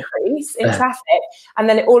massive increase in traffic, and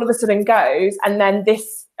then it all of a sudden goes, and then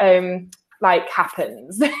this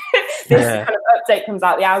happens. This kind of update comes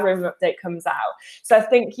out, the algorithm update comes out. So I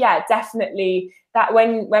think, definitely that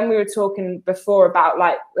when we were talking before about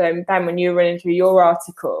like, Ben, when you were running through your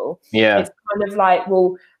article, it's kind of like,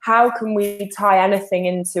 well, how can we tie anything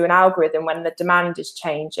into an algorithm when the demand is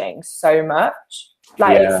changing so much?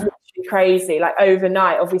 Like, it's literally crazy. Like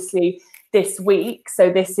overnight, obviously this week, so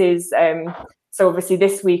this is so obviously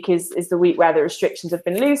this week is the week where the restrictions have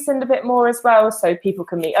been loosened a bit more as well, so people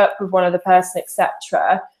can meet up with one other person,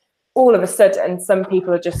 etc. All of a sudden, some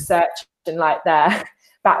people are just searching like they're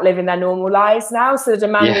back living their normal lives now. So the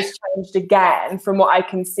demand has changed again from what I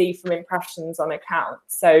can see from impressions on accounts.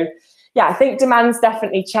 So I think demand's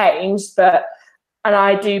definitely changed, and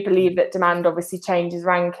I do believe that demand obviously changes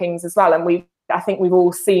rankings as well. And I think we've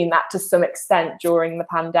all seen that to some extent during the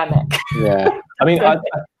pandemic. Yeah, I mean,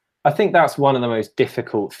 I think that's one of the most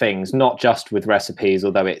difficult things, not just with recipes,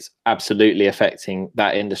 although it's absolutely affecting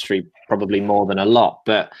that industry probably more than a lot.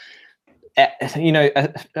 But,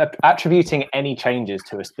 attributing any changes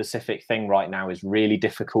to a specific thing right now is really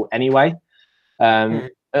difficult anyway.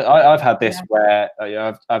 I've had this where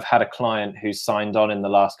I've had a client who's signed on in the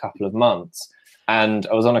last couple of months, and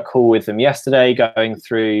I was on a call with them yesterday going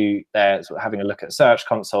through having a look at Search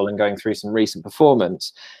Console and going through some recent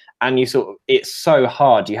performance. And it's so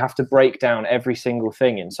hard. You have to break down every single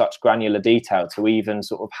thing in such granular detail to even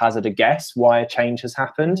sort of hazard a guess why a change has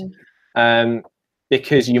happened.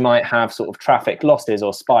 Because you might have sort of traffic losses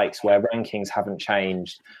or spikes where rankings haven't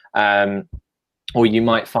changed. Or you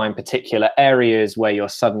might find particular areas where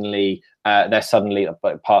parts of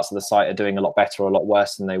the site are doing a lot better or a lot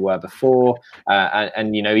worse than they were before.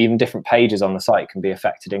 And even different pages on the site can be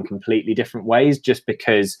affected in completely different ways, just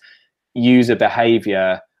because user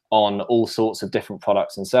behavior on all sorts of different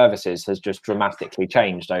products and services has just dramatically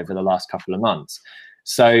changed over the last couple of months.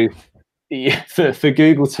 So for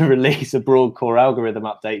Google to release a broad core algorithm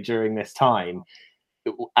update during this time,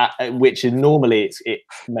 which is normally it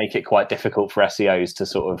make it quite difficult for SEOs to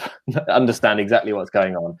sort of understand exactly what's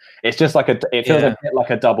going on. It's just like it feels a bit like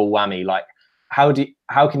a double whammy. Like, how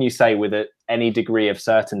can you say with any degree of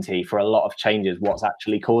certainty for a lot of changes what's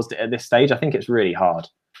actually caused it at this stage? I think it's really hard.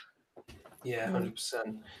 Yeah,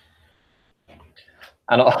 100%.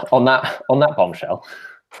 And on that bombshell,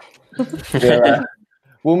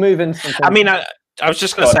 we'll move into. I mean, I was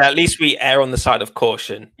just going to say, at least we err on the side of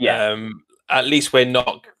caution. Yeah. At least we're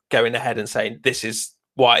not going ahead and saying this is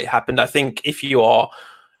why it happened. I think if you are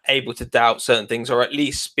able to doubt certain things, or at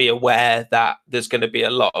least be aware that there's going to be a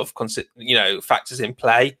lot of factors in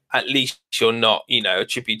play, at least you're not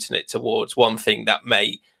attributing it towards one thing that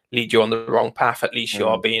may lead you on the wrong path. At least you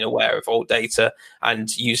are being aware of all data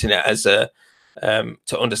and using it as to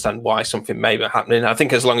understand why something may be happening. I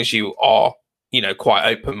think as long as you are quite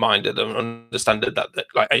open-minded and understand that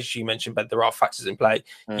like as you mentioned, Ben, there are factors in play,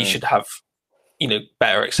 you should have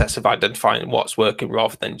better access of identifying what's working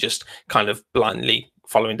rather than just kind of blindly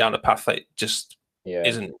following down a path that just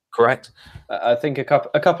isn't correct. I think a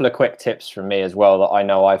couple of quick tips from me as well that I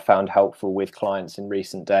know I've found helpful with clients in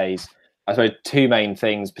recent days. I suppose two main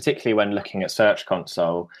things, particularly when looking at Search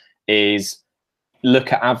Console, is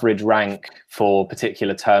look at average rank for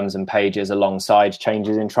particular terms and pages alongside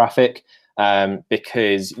changes in traffic,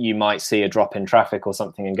 because you might see a drop in traffic or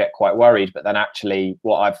something and get quite worried. But then actually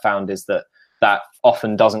what I've found is that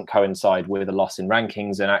often doesn't coincide with a loss in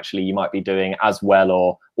rankings, and actually you might be doing as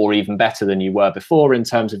well or even better than you were before in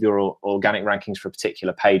terms of your organic rankings for a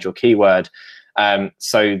particular page or keyword.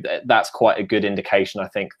 So that's quite a good indication, I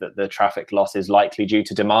think, that the traffic loss is likely due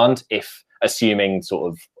to demand, if assuming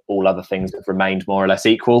sort of all other things have remained more or less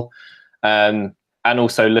equal. And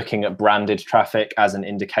also looking at branded traffic as an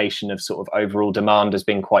indication of sort of overall demand has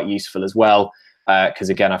been quite useful as well. Because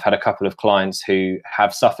again, I've had a couple of clients who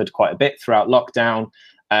have suffered quite a bit throughout lockdown.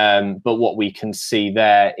 But what we can see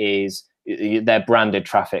there is their branded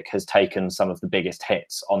traffic has taken some of the biggest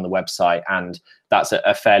hits on the website. And that's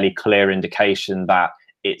a fairly clear indication that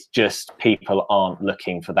it's just people aren't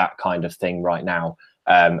looking for that kind of thing right now.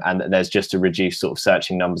 And there's just a reduced sort of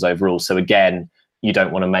searching numbers overall. So again, you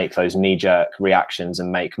don't want to make those knee-jerk reactions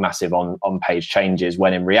and make massive on-page changes,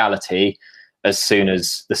 when in reality, as soon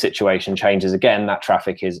as the situation changes again, that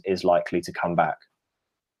traffic is likely to come back.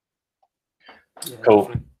 Yeah, cool.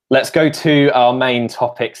 Definitely. Let's go to our main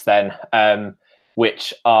topics then,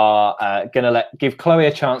 which are going to give Chloe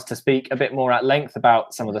a chance to speak a bit more at length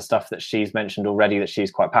about some of the stuff that she's mentioned already that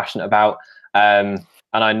she's quite passionate about.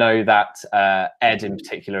 And I know that Ed in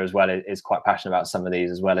particular as well is quite passionate about some of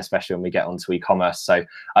these as well, especially when we get onto e-commerce. So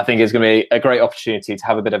I think it's going to be a great opportunity to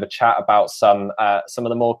have a bit of a chat about some of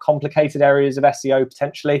the more complicated areas of SEO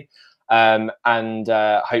potentially, and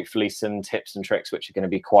hopefully some tips and tricks which are going to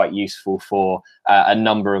be quite useful for a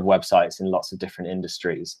number of websites in lots of different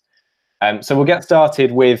industries. So we'll get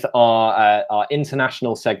started with our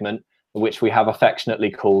international segment, which we have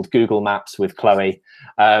affectionately called Google Maps with Chloe.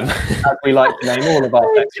 As we like to name all of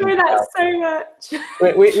our sections. I enjoy that so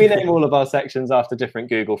much. We name all of our sections after different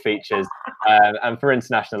Google features. And for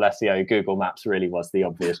international SEO, Google Maps really was the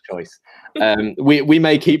obvious choice. We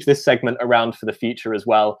may keep this segment around for the future as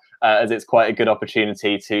well, as it's quite a good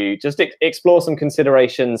opportunity to just explore some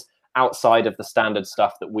considerations outside of the standard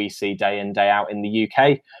stuff that we see day in, day out in the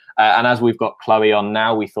UK. And as we've got Chloe on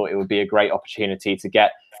now, we thought it would be a great opportunity to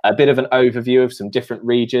get a bit of an overview of some different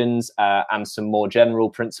regions and some more general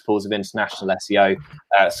principles of international SEO.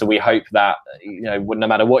 So we hope that, no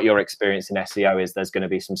matter what your experience in SEO is, there's going to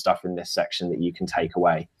be some stuff in this section that you can take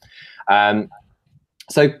away.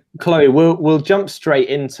 So Chloe, we'll jump straight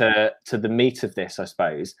into the meat of this, I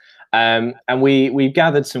suppose. And we've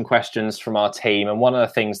gathered some questions from our team, and one of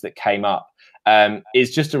the things that came up is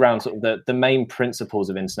just around sort of the main principles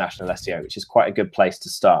of international SEO, which is quite a good place to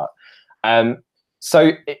start.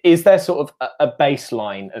 So is there sort of a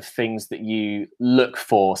baseline of things that you look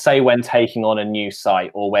for, say when taking on a new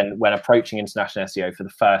site or when approaching international SEO for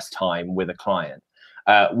the first time with a client?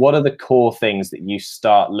 What are the core things that you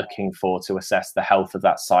start looking for to assess the health of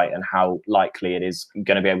that site and how likely it is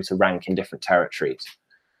going to be able to rank in different territories?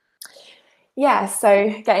 Yeah,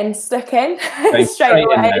 so getting stuck in straight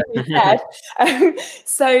away, as you said.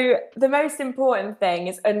 So the most important thing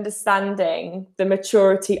is understanding the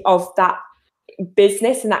maturity of that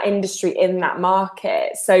business and that industry in that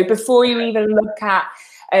market. So before you even look at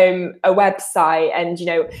a website and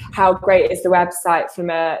how great is the website from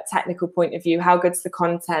a technical point of view, how good's the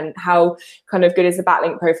content, how kind of good is the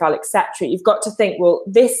backlink profile, etc., you've got to think, well,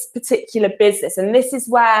 this particular business, and this is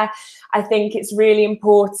where I think it's really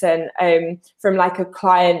important from like a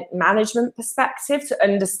client management perspective to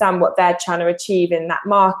understand what they're trying to achieve in that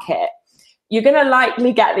market. You're going to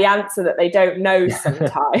likely get the answer that they don't know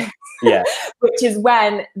sometimes. Yeah. Which is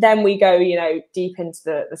when then we go, deep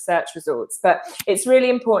into the search results. But it's really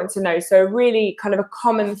important to know. So really kind of a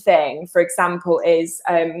common thing, for example, is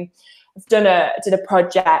I've did a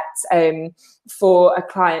project for a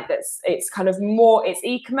client it's kind of more, it's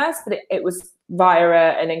e-commerce, but it was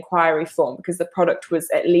via an inquiry form because the product was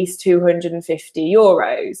at least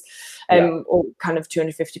 €250, or kind of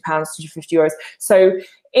 £250, €250. So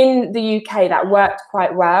in the UK, that worked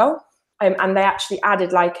quite well. And they actually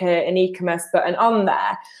added like an e-commerce button on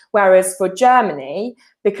there. Whereas for Germany,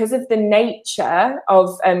 because of the nature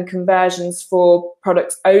of conversions for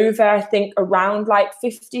products over, I think around like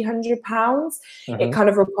 £50, £100, it kind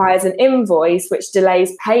of requires an invoice, which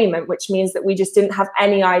delays payment, which means that we just didn't have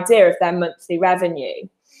any idea of their monthly revenue.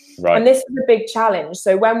 Right. And this is a big challenge.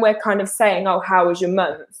 So when we're kind of saying, oh, how was your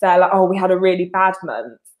month? They're like, oh, we had a really bad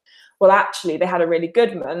month. Well, actually, they had a really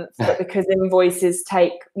good month, but because invoices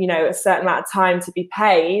take, a certain amount of time to be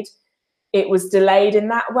paid, it was delayed in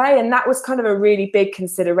that way. And that was kind of a really big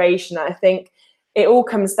consideration. I think it all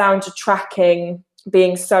comes down to tracking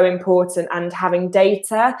being so important and having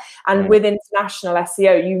data. And with international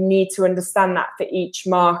SEO, you need to understand that for each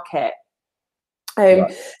market. So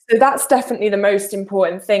that's definitely the most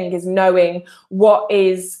important thing, is knowing what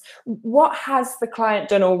has the client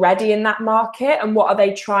done already in that market and what are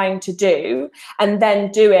they trying to do, and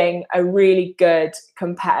then doing a really good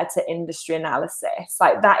competitor industry analysis.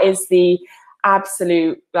 Like that is the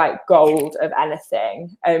absolute like gold of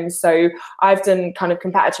anything. So I've done kind of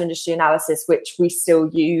competitor industry analysis, which we still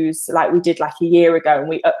use, like we did like a year ago, and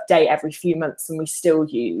we update every few months and we still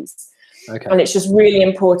use. Okay. And it's just really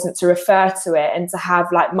important to refer to it and to have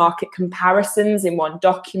like market comparisons in one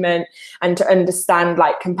document, and to understand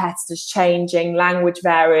like competitors changing, language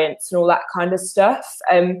variants and all that kind of stuff.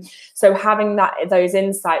 So having those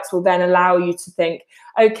insights will then allow you to think,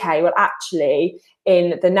 okay, well actually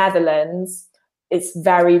in the Netherlands, it's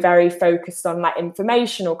very, very focused on like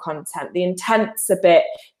informational content. The intent's a bit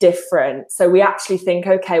different. So we actually think,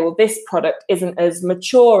 okay, well, this product isn't as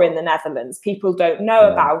mature in the Netherlands. People don't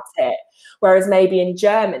know about it. Whereas maybe in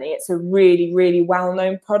Germany, it's a really, really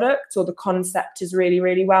well-known product, or the concept is really,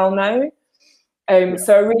 really well-known.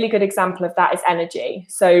 So a really good example of that is energy.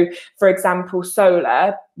 So, for example,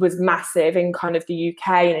 solar was massive in kind of the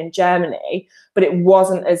UK and in Germany, but it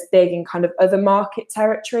wasn't as big in kind of other market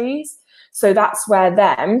territories. So that's where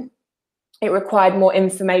then it required more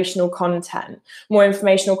informational content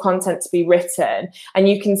to be written. And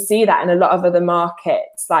you can see that in a lot of other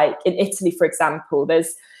markets, like in Italy, for example,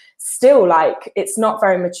 there's still like, it's not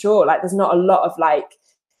very mature. Like there's not a lot of like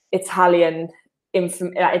Italian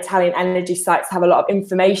energy sites have a lot of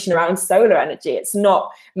information around solar energy. It's not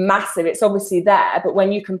massive. It's obviously there, but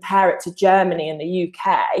when you compare it to Germany and the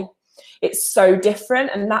UK, it's so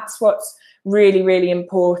different. And that's what's really, really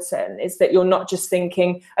important, is that you're not just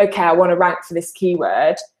thinking, okay, I want to rank for this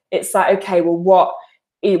keyword. It's like, okay, well,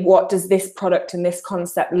 what does this product and this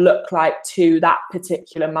concept look like to that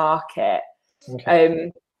particular market?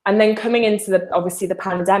 Okay. And then coming into obviously the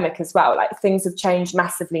pandemic as well, like things have changed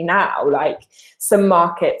massively now. Like some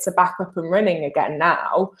markets are back up and running again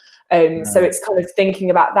now. So it's kind of thinking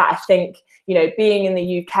about that. I think, you know, being in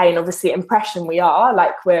the UK, and obviously impression we are,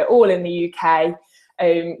 like we're all in the UK,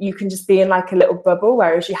 you can just be in like a little bubble,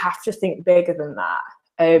 whereas you have to think bigger than that.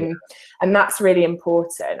 And that's really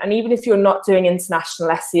important. And even if you're not doing international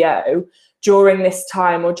SEO during this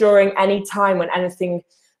time, or during any time when anything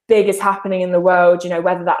big is happening in the world, you know,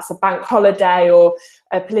 whether that's a bank holiday or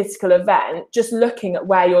a political event, just looking at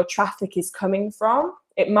where your traffic is coming from.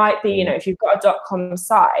 It might be, you know, if you've got a .com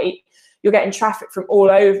site, you're getting traffic from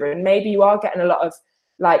all over, and maybe you are getting a lot of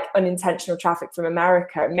like unintentional traffic from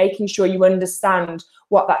America, and making sure you understand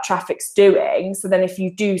what that traffic's doing. So then if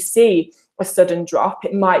you do see a sudden drop,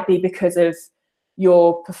 it might be because of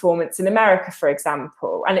your performance in America, for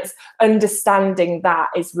example. And it's understanding that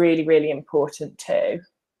is really, really important too.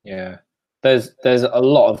 Yeah, there's a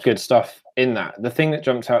lot of good stuff in that. The thing that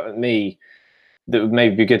jumped out at me that would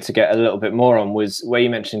maybe be good to get a little bit more on was where you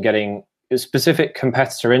mentioned getting specific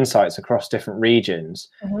competitor insights across different regions.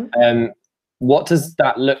 What does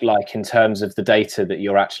that look like in terms of the data that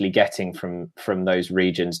you're actually getting from those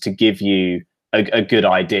regions to give you a good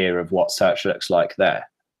idea of what search looks like there?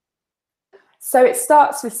 So it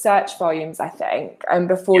starts with search volumes, I think, and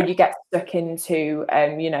before you get stuck into,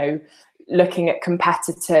 you know, looking at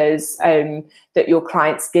competitors that your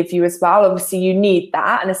clients give you as well. Obviously, you need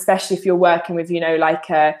that, and especially if you're working with, you know, like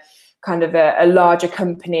a kind of a larger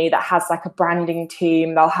company that has like a branding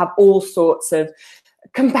team, they'll have all sorts of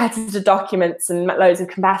competitor documents and loads of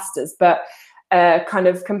competitors, but a kind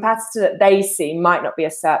of competitor that they see might not be a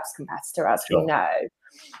SERP's competitor, as we know.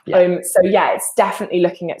 So yeah, it's definitely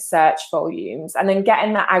looking at search volumes and then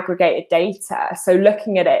getting that aggregated data. So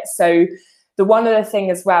looking at it. So the one other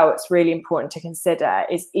thing as well, it's really important to consider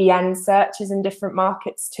is EN searches in different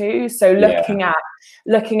markets too. So looking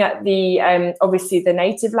at the obviously the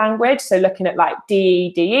native language. So looking at like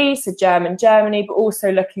DE, so German, Germany, but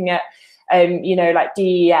also looking at you know, like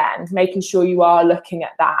DEN, making sure you are looking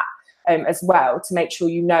at that as well, to make sure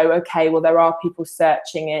you know, okay, well, there are people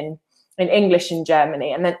searching in English in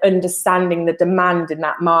Germany, and then understanding the demand in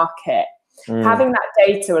that market. Having that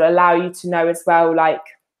data will allow you to know as well, like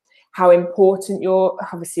how important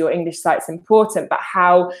obviously your English site's important, but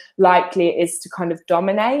how likely it is to kind of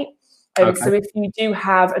dominate. So if you do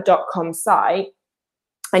have a .com site,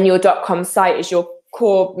 and your .com site is your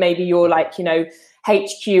core, maybe your like, you know,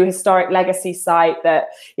 HQ historic legacy site that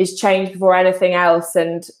is changed before anything else,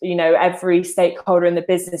 and you know every stakeholder in the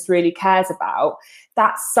business really cares about,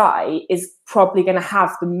 that site is probably going to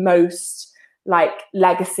have the most like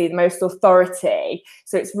legacy, the most authority.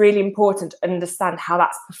 So it's really important to understand how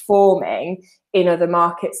that's performing in other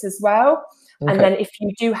markets as well. And then if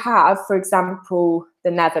you do have, for example,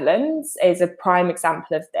 the Netherlands is a prime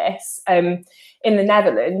example of this. In the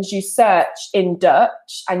Netherlands, you search in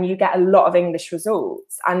Dutch and you get a lot of English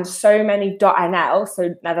results, and so many .nl,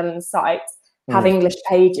 so Netherlands sites, have English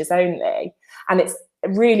pages only, and it's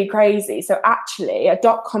really crazy. So actually a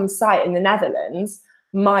 .com site in the Netherlands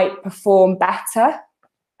might perform better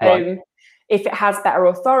if it has better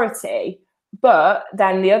authority. But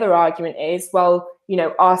then the other argument is, well, you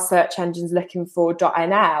know, are search engines looking for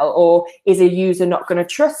 .nl, or is a user not going to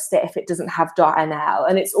trust it if it doesn't have .nl?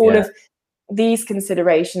 And it's all of these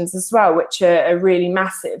considerations as well, which are really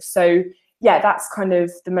massive. So yeah, that's kind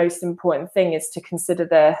of the most important thing, is to consider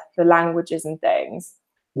the languages and things.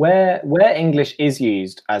 Where English is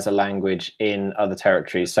used as a language in other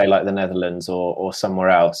territories, say like the Netherlands or somewhere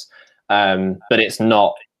else, but it's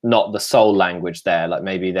not the sole language there. Like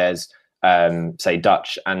maybe there's say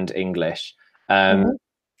Dutch and English.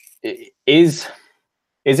 Is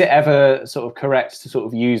it ever sort of correct to sort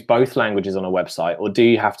of use both languages on a website, or do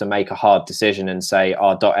you have to make a hard decision and say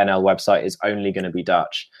our .nl website is only going to be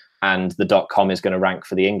Dutch and the .com is going to rank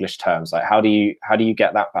for the English terms? Like how do you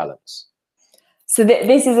get that balance? So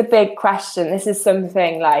this is a big question. This is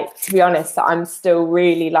something, like, to be honest, that I'm still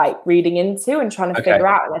really like reading into and trying to figure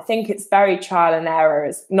out. And I think it's very trial and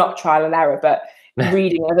error, not trial and error, but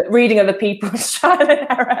reading other people's trial and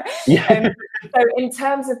error. So in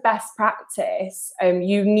terms of best practice,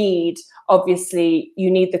 you need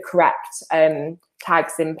the correct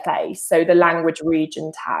tags in place. So the language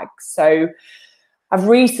region tags. So I've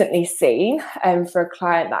recently seen for a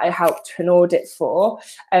client that I helped an audit for,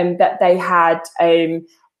 that they had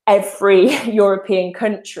every European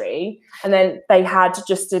country, and then they had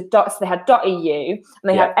just a dot. So they had .eu, and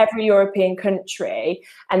they had every European country,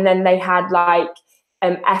 and then they had like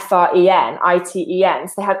FREN, ITEN.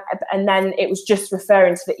 So they had, and then it was just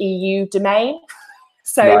referring to the EU domain.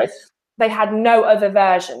 So they had no other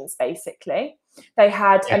versions, basically. They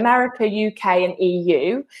had America, UK, and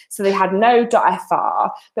EU. So they had no .fr,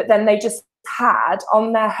 but then they just had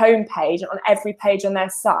on their homepage, on every page on their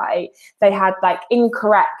site, they had like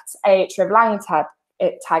incorrect Ahreflang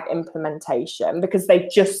tag implementation, because they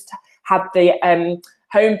just had the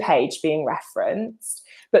homepage being referenced,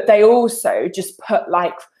 but they also just put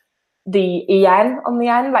like the EN on the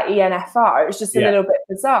end, like ENFR. It was just a little bit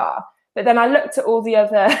bizarre. But then I looked at all the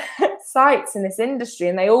other sites in this industry,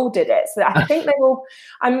 and they all did it. So I think they all,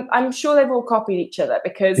 I'm sure they've all copied each other,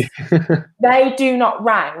 because they do not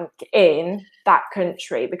rank in that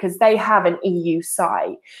country because they have an EU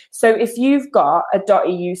site. So if you've got a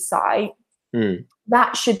 .eu site,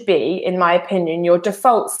 that should be, in my opinion, your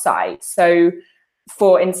default site. So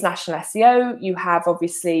for international SEO, you have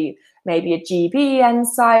obviously maybe a GBEN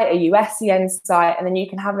site, a USEN site, and then you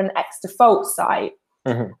can have an X default site.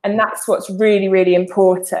 And that's what's really, really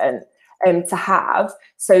important to have.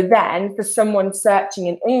 So then for someone searching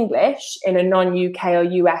in English in a non-UK or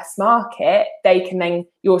US market,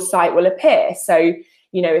 your site will appear. So,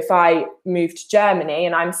 you know, if I move to Germany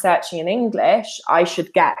and I'm searching in English, I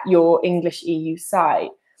should get your English EU site.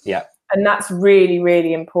 And that's really,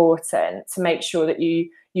 really important to make sure that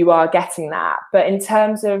you are getting that. But in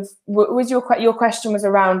terms of, was your question was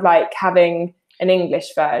around like having an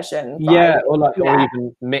English version, or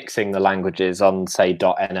even mixing the languages on, say,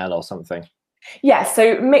 .nl or something.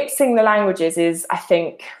 So mixing the languages is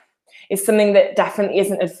something that definitely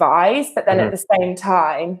isn't advised, but then at the same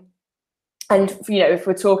time, and you know, if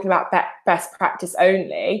we're talking about best practice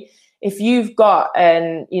only, if you've got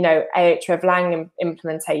an Ahreflang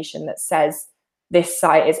implementation that says this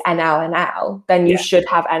site is NL, then you should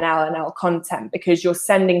have NL content, because you're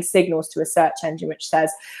sending signals to a search engine which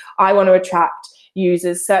says, I want to attract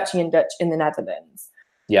users searching in Dutch in the Netherlands.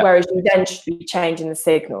 Whereas you then should be changing the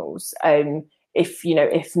signals.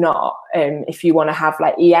 If not, if you want to have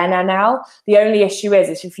like ENNL, the only issue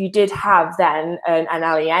is if you did have then an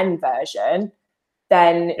NLEN version,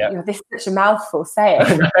 then this is such a mouthful saying.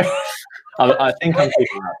 I think I'm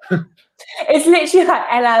picking up. It's literally like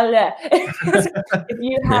NL.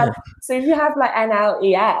 if you have like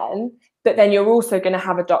NLEN, but then you're also going to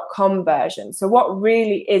have a .com version. So what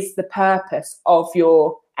really is the purpose of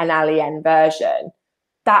your NLEN version?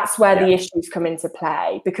 That's where the issues come into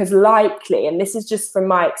play, because likely, and this is just from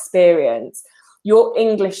my experience, your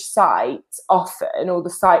English site often, or the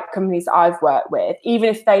site companies I've worked with, even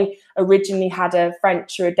if they originally had a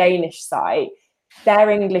French or a Danish site, their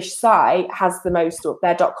English site has the most, or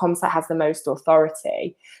their .com site has the most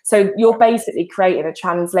authority. So you're basically creating a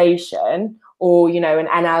translation or, an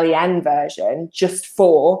NLEN version just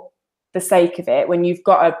for the sake of it, when you've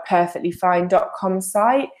got a perfectly fine .com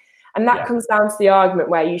site. And that comes down to the argument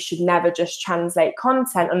where you should never just translate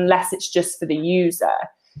content unless it's just for the user.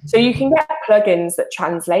 So you can get plugins that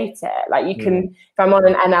translate it. Like you can, if I'm on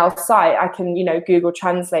an NL site, I can, Google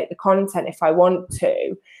Translate the content if I want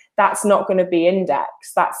to. That's not going to be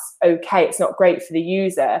indexed. That's okay. It's not great for the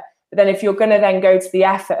user. But then if you're going to then go to the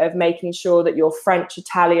effort of making sure that your French,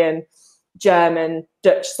 Italian, German,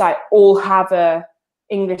 Dutch site all have a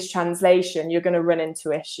English translation, you're going to run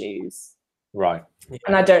into issues. Right.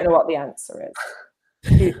 And I don't know what the answer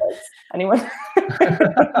is. Anyone?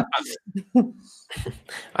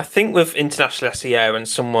 I think with international SEO and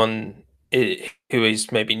someone who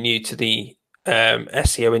is maybe new to the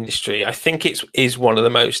SEO industry, I think it is one of the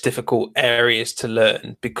most difficult areas to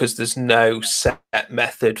learn, because there's no set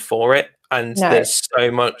method for it. And there's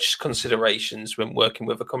so much considerations when working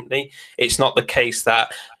with a company. It's not the case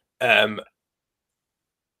that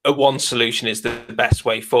a one solution is the best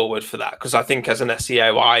way forward for that. Because I think as an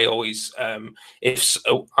SEO, I always, if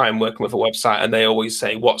I'm working with a website and they always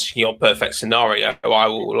say, what's your perfect scenario? I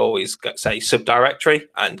will always say subdirectory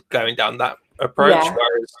and going down that approach. Yeah.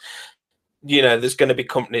 Whereas, you know, there's going to be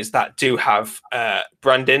companies that do have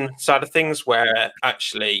branding side of things where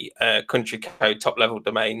actually country code top level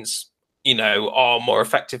domains, you know, are more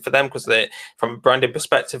effective for them because they're from a branding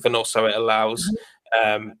perspective, and also it allows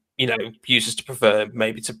you know, users to prefer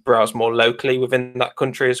maybe to browse more locally within that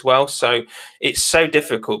country as well. So it's so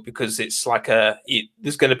difficult because it's like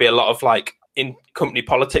there's going to be a lot of like in company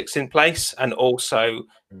politics in place, and also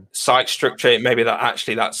site structure. Maybe that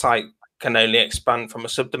actually that site can only expand from a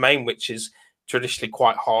subdomain, which is traditionally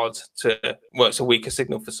quite hard to, well, it's a weaker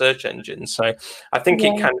signal for search engines. So I think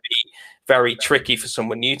it can be very tricky for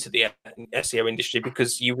someone new to the SEO industry,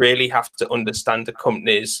 because you really have to understand a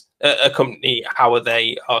company, how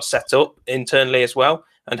they are set up internally as well,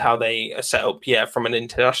 and how they are set up, from an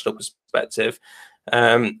international perspective.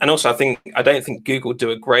 And also, I don't think Google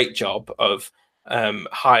do a great job of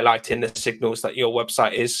highlighting the signals that your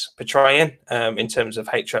website is portraying in terms of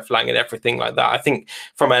hreflang and everything like that. I think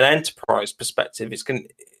from an enterprise perspective,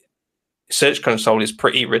 Search Console is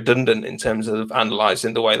pretty redundant in terms of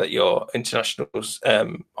analyzing the way that your international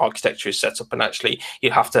architecture is set up, and actually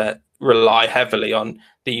you have to rely heavily on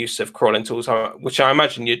the use of crawling tools, which I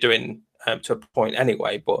imagine you're doing to a point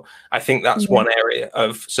anyway. But I think that's one area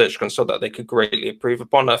of Search Console that they could greatly improve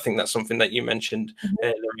upon. I think that's something that you mentioned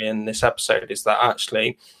earlier in this episode, is that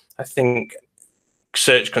actually I think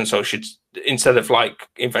Search Console should, instead of like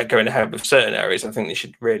going ahead with certain areas, I think they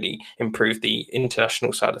should really improve the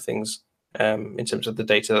international side of things in terms of the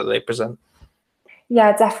data that they present.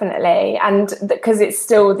 Yeah, definitely. And because it's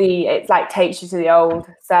still it like takes you to the old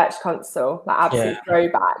Search Console, like absolute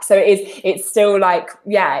throwback. So it's still like,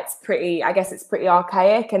 it's pretty, I guess it's pretty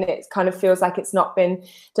archaic, and it kind of feels like it's not been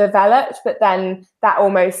developed. But then that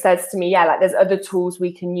almost says to me, like there's other tools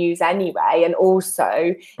we can use anyway. And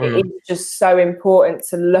also it is just so important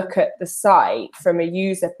to look at the site from a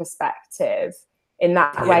user perspective in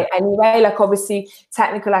that way anyway. Like obviously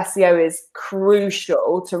technical SEO is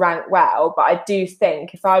crucial to rank well, but I do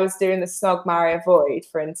think if I was doing the snog, marry, avoid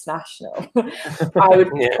for international,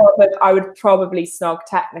 I would probably snog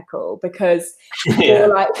technical, because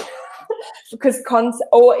like because content,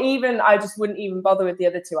 or even I just wouldn't even bother with the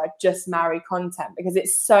other two. I'd just marry content, because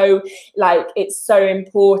it's so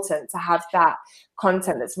important to have that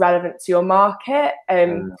content that's relevant to your market.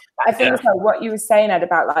 I think it's like what you were saying, Ed,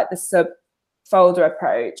 about like the sub-folder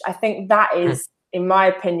approach. I think that is, in my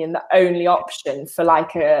opinion, the only option for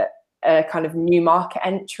like a kind of new market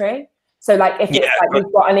entry. So like if it's like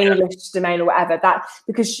you've got an English domain or whatever, that,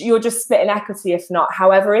 because you're just splitting equity if not.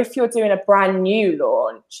 However, if you're doing a brand new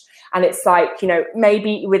launch and it's like, you know,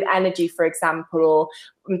 maybe with energy, for example, or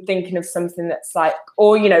I'm thinking of something that's like,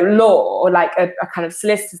 or, you know, law, or like a kind of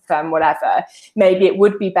solicitor firm, whatever, maybe it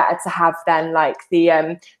would be better to have then like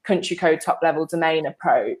the country code top level domain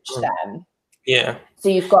approach then. Yeah. So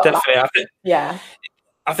you've got definitely.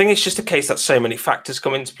 I think it's just a case that so many factors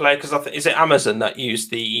come into play, because is it Amazon that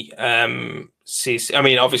used the CC? I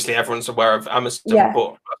mean, obviously everyone's aware of Amazon,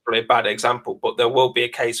 but that's probably a bad example. But there will be a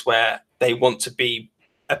case where they want to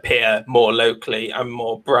appear more locally and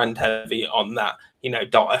more brand heavy on that, you know,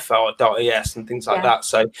 .fr or .es and things like that.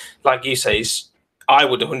 So, like you say, I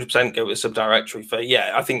would 100% go with subdirectory for.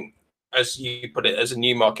 I think, as you put it, as a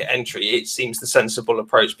new market entry, it seems the sensible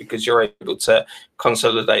approach, because you're able to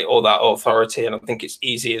consolidate all that authority, and I think it's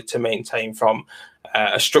easier to maintain from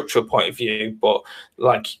a structural point of view. But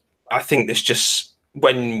like, I think there's just,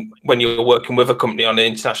 when you're working with a company on an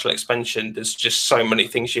international expansion, there's just so many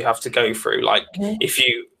things you have to go through. Like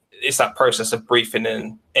it's that process of briefing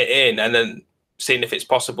it in and then seeing if it's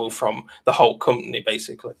possible from the whole company,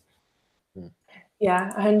 basically.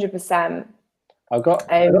 Yeah, 100%. I've got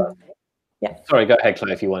sorry, go ahead,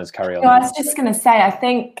 Claire, if you wanted to carry on. No, I was just going to say, I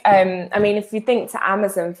think, I mean, if you think to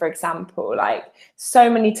Amazon, for example, like so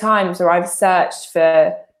many times where I've searched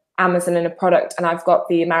for Amazon in a product and I've got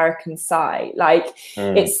the American site, like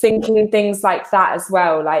it's thinking things like that as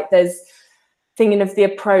well. Like there's thinking of the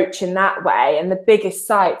approach in that way. And the biggest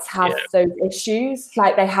sites have those issues,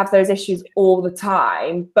 like they have those issues all the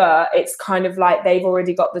time, but it's kind of like they've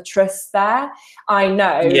already got the trust there. I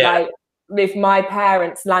know, like, if my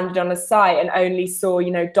parents landed on a site and only saw,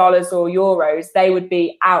 you know, dollars or euros, they would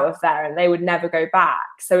be out of there and they would never go back.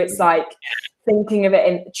 So it's like thinking of it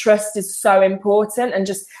in trust is so important, and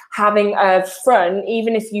just having a front,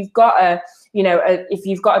 even if you've got a if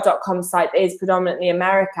you've got a .com site that is predominantly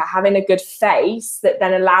America, having a good face that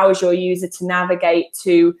then allows your user to navigate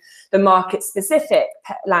to the market specific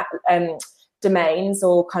domains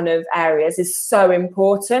or kind of areas is so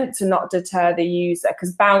important to not deter the user,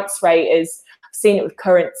 because bounce rate is, I've seen it with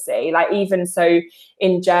currency, like even so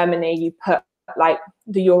in Germany you put like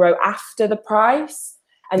the euro after the price,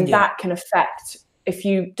 and that can affect, if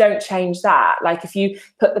you don't change that, like if you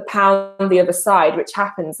put the pound the other side, which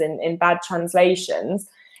happens in bad translations,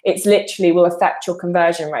 it's literally will affect your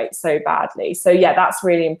conversion rate so badly. So yeah, that's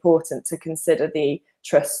really important to consider the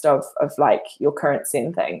trust of like your currency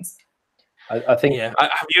and things. I think. Yeah.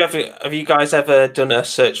 Have you guys ever done a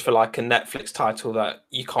search for like a Netflix title that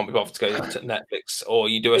you can't be bothered to go to Netflix, or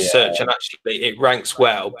you do a search and actually it ranks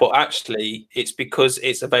well, but actually it's because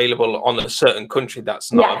it's available on a certain country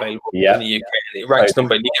that's not available in the UK, and it ranks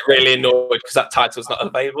number, and you get really annoyed because that title's not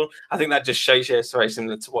available. I think that just shows you it's very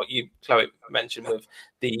similar to what you, Chloe, mentioned with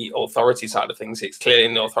the authority side of things. It's clearly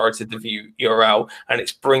an authoritative URL, and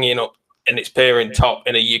it's bringing up and it's appearing top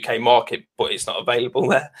in a UK market, but it's not available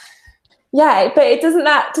there. Yeah, but it doesn't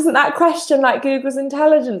that question like Google's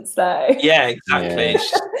intelligence though? Yeah, exactly.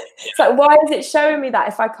 It's like, why is it showing me that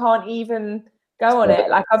if I can't even go on it?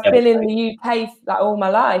 Like I've been in the UK like all my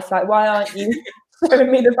life. Like why aren't you showing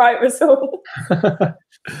me the right result?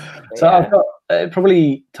 So I've got, it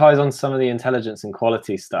probably ties on some of the intelligence and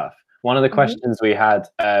quality stuff. One of the questions we had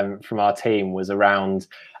from our team was around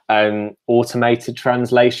automated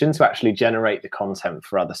translation to actually generate the content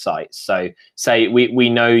for other sites. So say we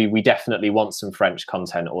know we definitely want some French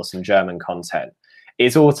content or some German content.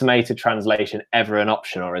 Is automated translation ever an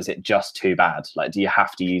option, or is it just too bad? Like, do you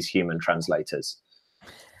have to use human translators?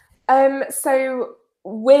 So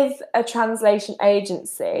with a translation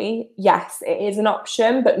agency, yes, it is an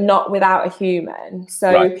option, but not without a human.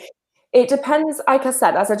 So it depends, like I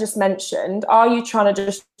said, as I just mentioned, are you trying to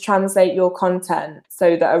just translate your content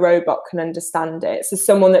so that a robot can understand it? So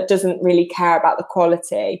someone that doesn't really care about the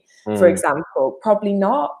quality, for example, probably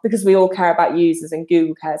not, because we all care about users and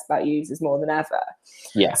Google cares about users more than ever.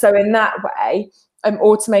 Yeah. So in that way,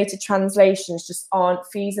 automated translations just aren't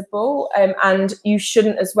feasible, and you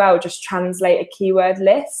shouldn't as well just translate a keyword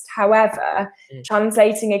list. However,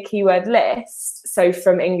 translating a keyword list, so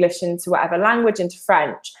from English into whatever language, into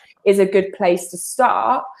French, is a good place to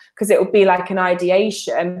start, because it will be like an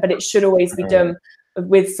ideation, but it should always be done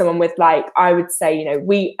with someone with, like, I would say,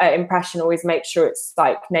 we at Impression always make sure it's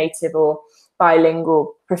like native or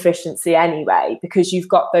bilingual proficiency anyway, because you've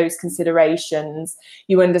got those considerations,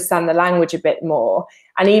 you understand the language a bit more.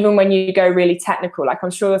 And even when you go really technical, like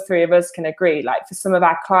I'm sure the three of us can agree, like for some of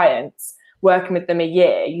our clients, working with them a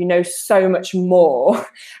year, you know so much more,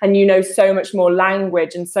 and you know so much more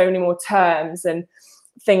language and so many more terms and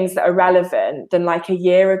things that are relevant than like a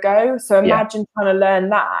year ago. So imagine trying to learn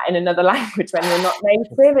that in another language when you're not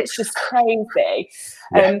native. It's just crazy.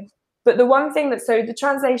 But the one thing so the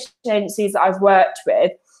translation agencies that I've worked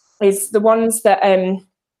with is the ones that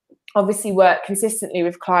obviously work consistently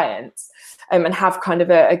with clients and have kind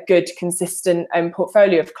of a good, consistent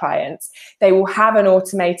portfolio of clients. They will have an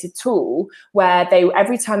automated tool where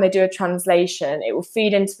every time they do a translation, it will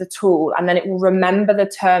feed into the tool and then it will remember the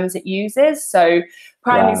terms it uses. So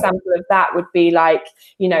prime example of that would be like,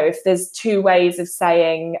 if there's two ways of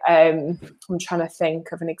saying, I'm trying to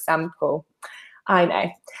think of an example. I know.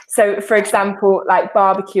 So for example, like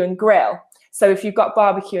barbecue and grill. So if you've got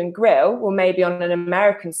barbecue and grill, well, maybe on an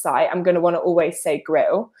American site, I'm going to want to always say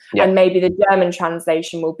grill. Yeah. And maybe the German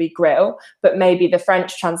translation will be grill, but maybe the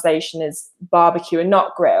French translation is barbecue and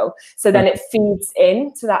not grill. So then it feeds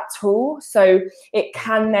into that tool. So it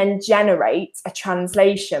can then generate a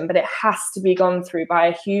translation, but it has to be gone through by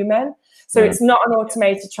a human. So it's not an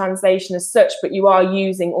automated translation as such, but you are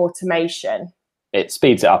using automation. It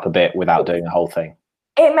speeds it up a bit without doing the whole thing.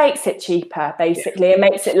 It makes it cheaper, basically. It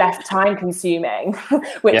makes it less time consuming,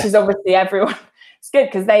 which is obviously everyone. It's good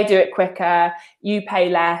because they do it quicker, you pay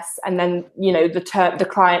less, and then, the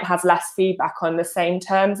client has less feedback on the same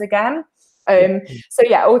terms again. So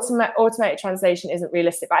yeah, automated translation isn't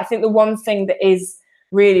realistic. But I think the one thing that is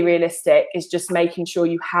really realistic is just making sure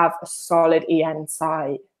you have a solid EN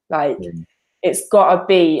site. It's got to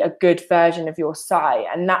be a good version of your site.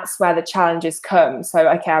 And that's where the challenges come. So,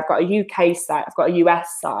 okay, I've got a UK site, I've got a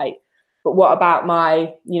US site, but what about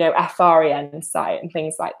my, FREN site and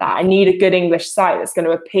things like that? I need a good English site that's going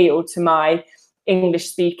to appeal to my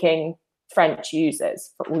English-speaking French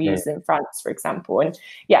users, or users in France, for example. And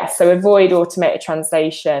so avoid automated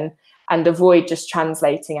translation and avoid just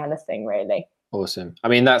translating anything, really. Awesome. I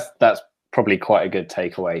mean, that's probably quite a good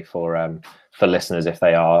takeaway for listeners if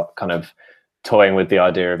they are kind of toying with the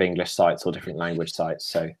idea of English sites or different language sites.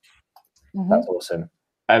 So that's awesome.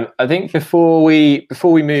 I think before we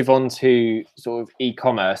move on to sort of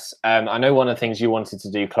e-commerce, I know one of the things you wanted to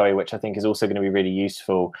do, Chloe, which I think is also going to be really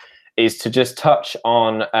useful, is to just touch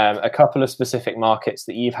on a couple of specific markets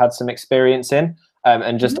that you've had some experience in,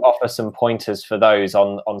 and just offer some pointers for those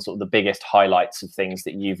on sort of the biggest highlights of things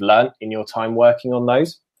that you've learned in your time working on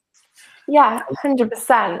those. Yeah,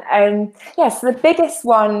 100%. So the biggest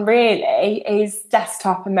one really is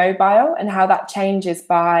desktop and mobile, and how that changes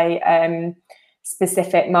by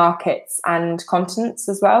specific markets and continents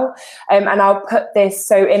as well. And I'll put this,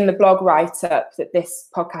 so in the blog write-up that this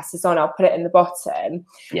podcast is on, I'll put it in the bottom,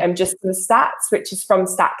 just the stats, which is from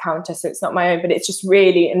StatCounter, so it's not my own, but it's just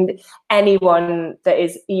really, and anyone that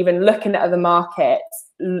is even looking at other markets,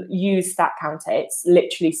 use StatCounter. It's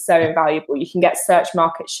literally so invaluable. You can get search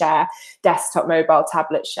market share, desktop, mobile,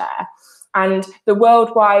 tablet share. And the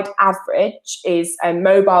worldwide average is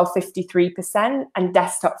mobile 53% and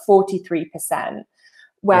desktop 43%.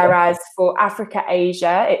 Whereas for Africa,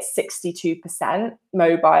 Asia, it's 62%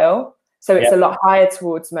 mobile. So it's a lot higher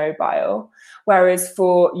towards mobile. Whereas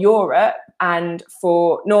for Europe and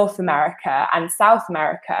for North America and South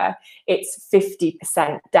America, it's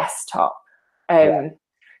 50% desktop.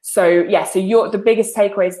 So the biggest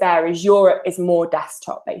takeaways there is Europe is more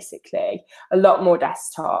desktop, basically, a lot more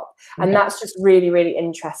desktop. And that's just really, really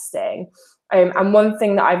interesting. And one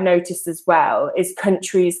thing that I've noticed as well is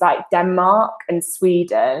countries like Denmark and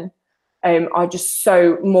Sweden are just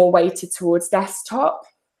so more weighted towards desktop.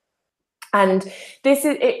 And this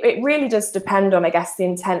is it really does depend on, I guess, the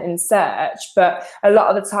intent in search, but a lot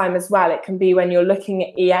of the time as well, it can be when you're looking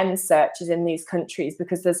at EN searches in these countries,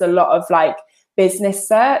 because there's a lot of like business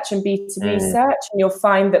search and B2B search, and you'll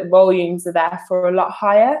find that volumes are therefore a lot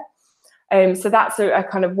higher. So that's a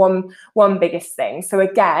kind of one biggest thing. So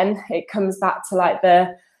again, it comes back to like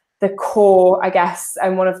the core, I guess,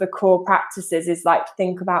 and one of the core practices is like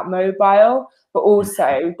think about mobile, but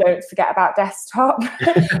also don't forget about desktop.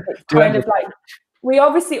 It's kind of like, we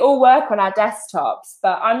obviously all work on our desktops,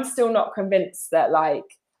 but I'm still not convinced that like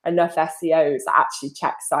enough SEOs actually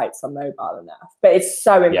check sites on mobile enough. But it's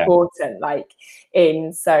so important,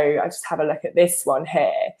 so I just have a look at this one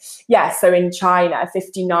here. Yeah, so in China,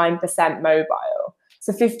 59% mobile.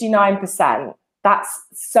 So 59%, that's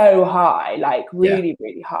so high, like really,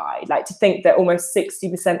 really high. Like to think that almost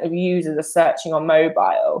 60% of users are searching on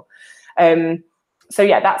mobile. So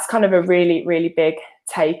yeah, that's kind of a really, really big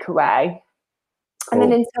takeaway. Cool. And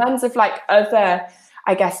then in terms of like other,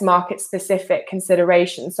 I guess, market-specific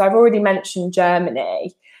considerations. So I've already mentioned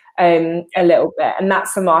Germany a little bit, and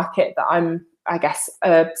that's a market that I'm, I guess,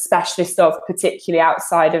 a specialist of, particularly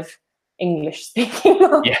outside of English-speaking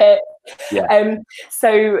markets.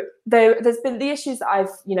 So there's been the issues that I've,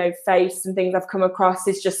 faced and things I've come across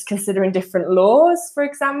is just considering different laws, for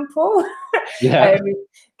example.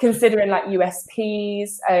 Considering like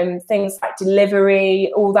USPs, things like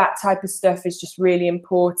delivery, all that type of stuff is just really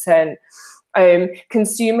important.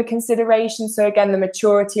 Consumer consideration, so again, the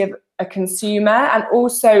maturity of a consumer and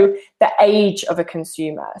also the age of a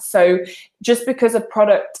consumer. So just because a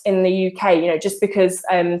product in the UK, just because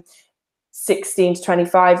 16 to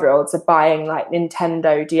 25-year-olds are buying like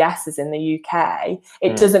Nintendo DSs in the UK,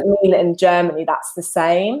 it doesn't mean that in Germany that's the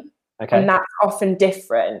same. Okay. And that's often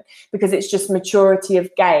different because it's just maturity of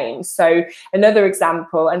game. So another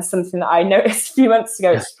example, and something that I noticed a few months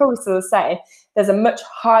ago, it's probably still the same, there's a much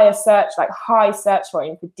higher high search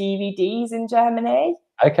volume for DVDs in Germany.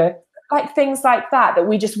 Okay. Like things like that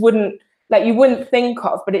we just wouldn't, you wouldn't think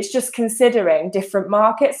of, but it's just considering different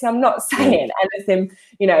markets. And I'm not saying anything,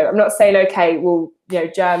 I'm not saying, okay, well,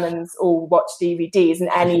 Germans all watch DVDs in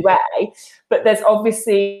any way, but there's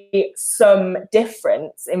obviously some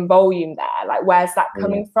difference in volume there. Like, where's that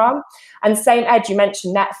coming from? And same, Ed, you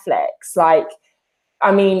mentioned Netflix,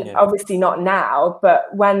 obviously not now, but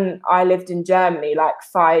when I lived in Germany,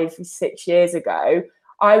 5-6 years ago,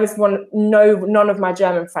 I was none of my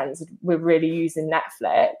German friends were really using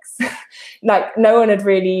Netflix. No one had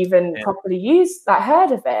really even properly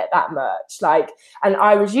heard of it that much. And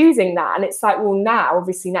I was using that, and it's now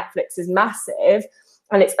obviously Netflix is massive,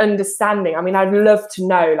 and it's understanding. I mean, I'd love to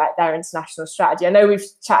know their international strategy. I know we've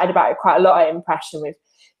chatted about it quite a lot at Impression with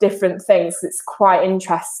different things. It's quite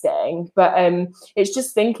interesting, but it's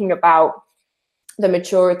just thinking about the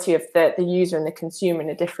maturity of the user and the consumer in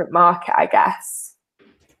a different market, I guess.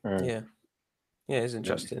 Yeah, it's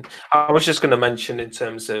interesting. I was just going to mention, in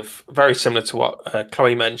terms of very similar to what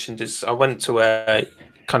Chloe mentioned, is I went to a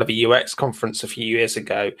kind of a UX conference a few years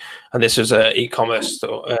ago, and this was an e-commerce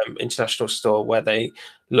store, international store, where they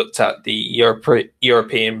looked at the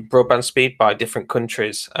European broadband speed by different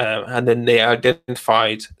countries, and then they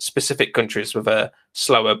identified specific countries with a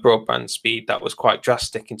slower broadband speed that was quite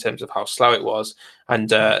drastic in terms of how slow it was,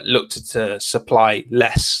 and looked to supply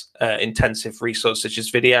less intensive resources such as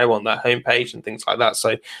video on that homepage and things like that.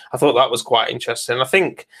 So I thought that was quite interesting. I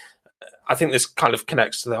think this kind of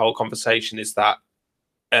connects to the whole conversation, is that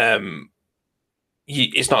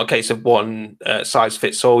it's not a case of one size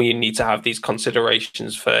fits all. You need to have these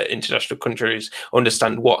considerations for international countries,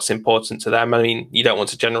 understand what's important to them. I mean, you don't want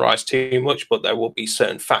to generalize too much, but there will be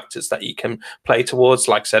certain factors that you can play towards.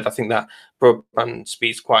 Like I said, I think that broadband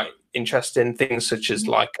speed is quite interesting. Things such as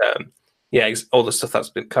like, all the stuff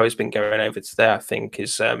that's Chloe's been going over today, I think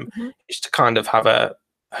is to kind of have a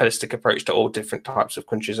holistic approach to all different types of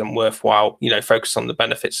countries, and worthwhile, focus on the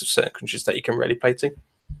benefits of certain countries that you can really play to.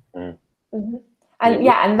 And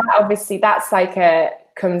and that obviously that's like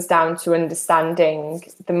comes down to understanding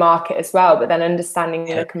the market as well, but then understanding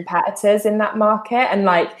the competitors in that market, and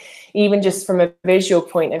like even just from a visual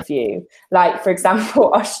point of view, like for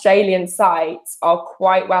example, Australian sites are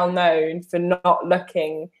quite well known for not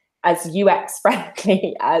looking as UX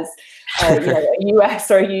friendly as a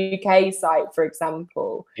US or a UK site, for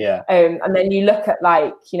example. And then you look at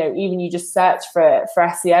like, even you just search for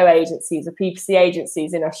SEO agencies or PPC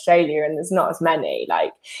agencies in Australia, and there's not as many.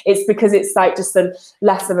 Like, it's because it's like just a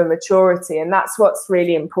less of a maturity, and that's what's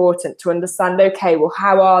really important to understand. Okay, well,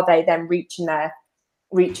 how are they then reaching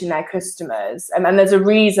their customers? And there's a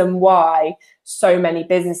reason why so many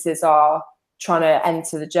businesses are trying to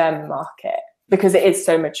enter the German market, because it is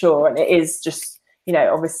so mature, and it is just,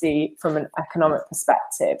 obviously from an economic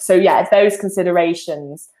perspective. So yeah, those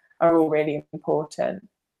considerations are all really important.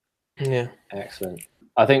 Yeah, excellent.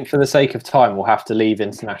 I think for the sake of time, we'll have to leave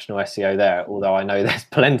international SEO there, although I know there's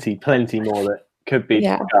plenty more that could be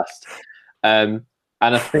discussed. And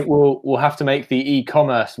I think we'll have to make the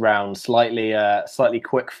e-commerce round slightly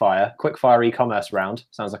quickfire e-commerce round.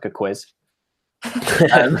 Sounds like a quiz.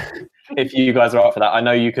 If you guys are up for that. I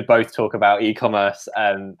know you could both talk about e-commerce,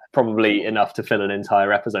 probably enough to fill an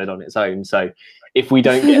entire episode on its own. So if we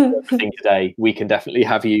don't get everything today, we can definitely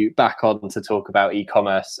have you back on to talk about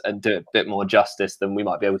e-commerce and do it a bit more justice than we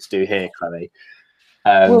might be able to do here, Chloe.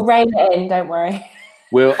 We'll rein it in, don't worry.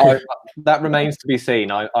 That remains to be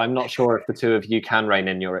seen. I'm not sure if the two of you can rein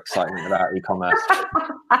in your excitement about e-commerce.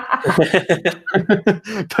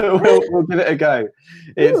 But we'll give it a go.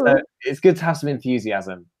 It's good to have some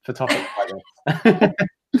enthusiasm for topics like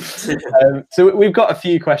this. So we've got a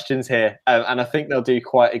few questions here, and I think they'll do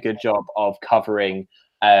quite a good job of covering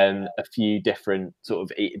a few different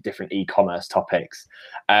sort of different e-commerce topics.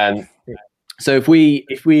 So if we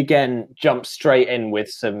again jump straight in with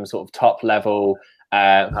some sort of top level,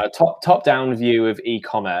 top down view of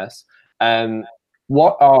e-commerce,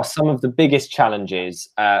 what are some of the biggest challenges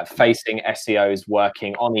facing SEOs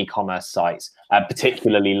working on e-commerce sites,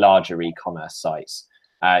 particularly larger e-commerce sites?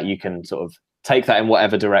 You can sort of take that in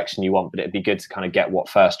whatever direction you want, but it'd be good to kind of get what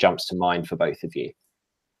first jumps to mind for both of you.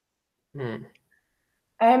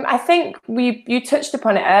 I think you touched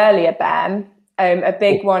upon it earlier, Ben. A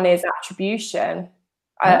big one is attribution,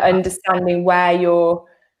 understanding where you're,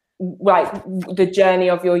 like the journey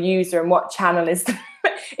of your user and what channel is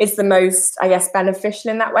the most, I guess,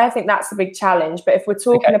 beneficial in that way. I think that's a big challenge. But if we're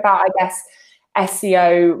talking about, I guess,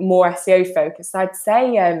 SEO, more SEO focused, I'd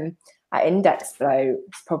say index flow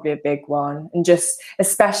is probably a big one. And just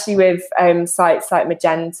especially with sites like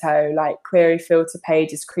Magento, like query filter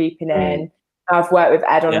pages creeping in. I've worked with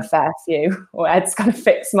Ed on a fair few, or Ed's kind of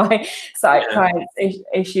fixed my site clients'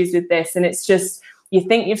 issues with this. And it's just, you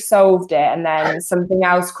think you've solved it, and then something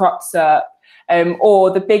else crops up. Or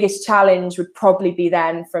the biggest challenge would probably be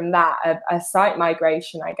then from that, a site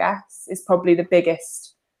migration, I guess, is probably the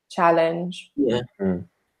biggest challenge. Yeah.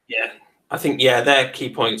 I think, they're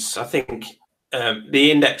key points. I think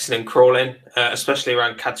the indexing and crawling, especially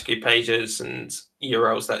around category pages and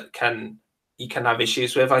URLs that you can have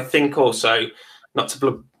issues with. I think also, not to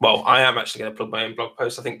plug, well, I am actually going to plug my own blog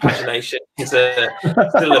post. I think pagination is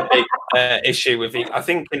still a big issue with it. I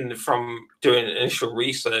think from doing initial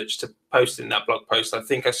research to posting that blog post, I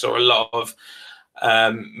think I saw a lot of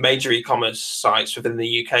major e-commerce sites within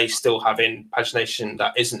the UK still having pagination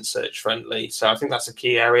that isn't search friendly. So I think that's a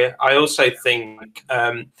key area. I also think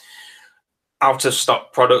out of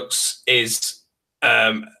stock products is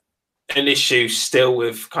an issue still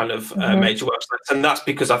with kind of major websites, and that's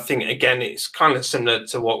because I think, again, it's kind of similar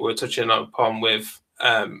to what we were touching upon with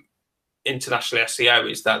international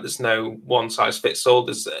SEO is that there's no one size fits all.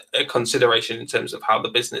 There's a consideration in terms of how the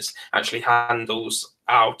business actually handles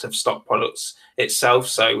out of stock products itself.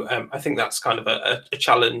 So I think that's kind of a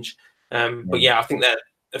challenge. But yeah, I think there are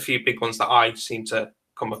a few big ones that I seem to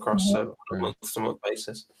come across on a month-to-month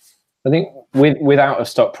basis. I think with out of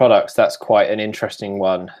stock products, that's quite an interesting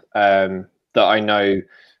one that I know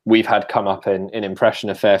we've had come up in Impression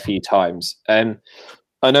a fair few times.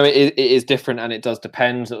 I know it is different, and it does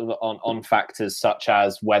depend on factors such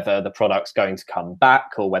as whether the product's going to come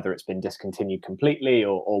back or whether it's been discontinued completely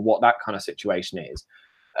or what that kind of situation is.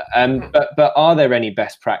 But are there any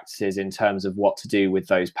best practices in terms of what to do with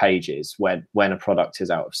those pages when a product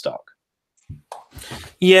is out of stock?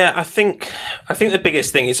 Yeah, I think the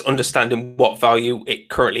biggest thing is understanding what value it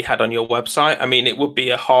currently had on your website. I mean, it would be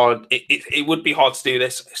hard to do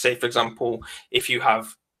this. Say, for example, if you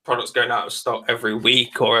have products going out of stock every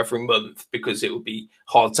week or every month, because it would be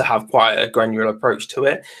hard to have quite a granular approach to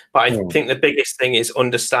it. But I think the biggest thing is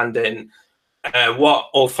understanding what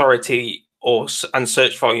authority and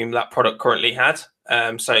search volume that product currently had.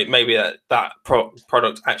 So maybe that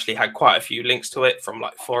product actually had quite a few links to it from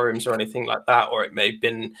like forums or anything like that, or it may have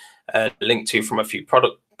been linked to from a few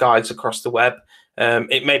product guides across the web.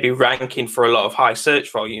 It may be ranking for a lot of high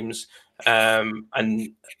search volumes, it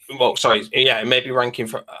may be ranking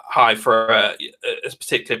high for a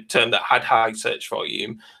particular term that had high search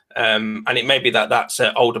volume. And it may be that that's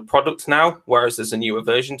an older product now, whereas there's a newer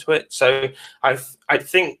version to it. So I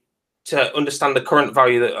think to understand the current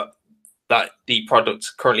value that the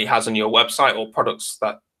product currently has on your website, or products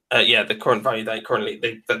that the current value they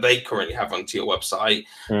currently have onto your website,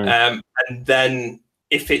 and then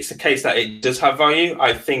if it's the case that it does have value,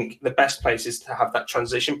 I think the best place is to have that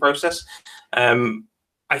transition process.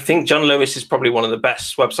 I think John Lewis is probably one of the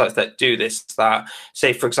best websites that do this. That,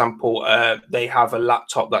 say, for example, they have a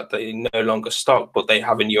laptop that they no longer stock, but they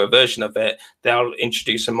have a newer version of it. They'll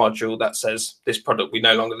introduce a module that says, this product, we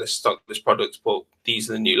no longer stock this product, but these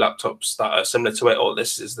are the new laptops that are similar to it, or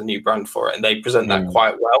this is the new brand for it. And they present that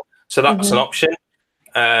quite well. So that's an option.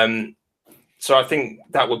 So I think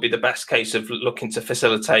that would be the best case of looking to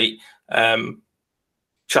facilitate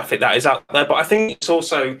traffic that is out there. But I think it's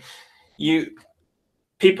also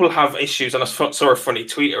people have issues, and I saw a funny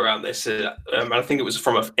tweet around this. I think it was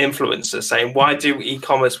from an influencer saying, why do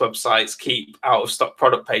e-commerce websites keep out of stock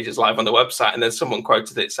product pages live on the website? And then someone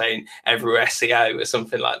quoted it saying everywhere SEO or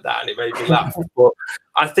something like that. And it made me laugh. But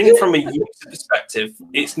I think from a user perspective,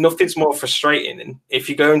 nothing's more frustrating if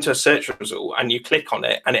you go into a search result and you click on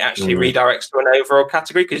it and it actually redirects to an overall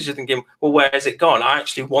category, because you're thinking, well, where has it gone? I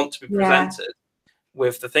actually want to be presented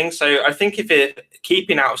with the thing. So I think if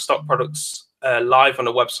keeping out of stock products live on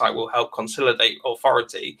a website will help consolidate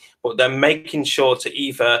authority, but then making sure to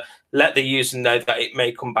either let the user know that it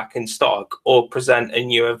may come back in stock or present a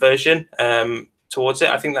newer version towards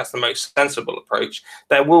it. I think that's the most sensible approach.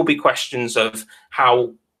 There will be questions of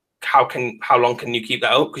how long can you keep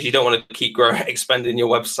that up, because you don't want to keep expanding your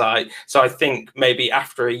website. So I think maybe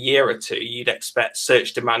after a year or two, you'd expect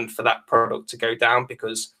search demand for that product to go down,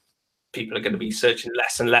 because people are going to be searching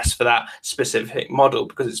less and less for that specific model,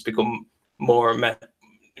 because it's become more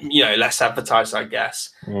less advertised, I guess.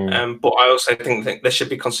 But I also think there should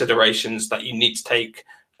be considerations that you need to take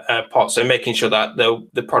part. So making sure that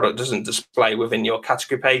the product doesn't display within your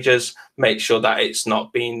category pages, make sure that it's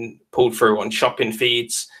not being pulled through on shopping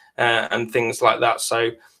feeds and things like that. So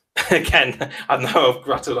again, I know I've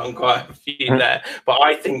rattled on quite a few there, but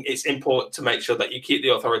I think it's important to make sure that you keep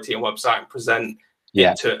the authority on website and present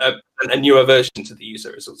to a newer version to the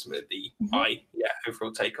user is ultimately my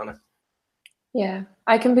overall take on it. Yeah,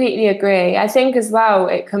 I completely agree. I think as well,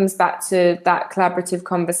 it comes back to that collaborative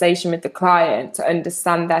conversation with the client to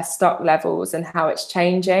understand their stock levels and how it's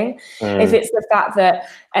changing. If it's the fact that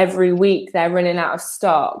every week they're running out of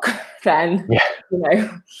stock, then,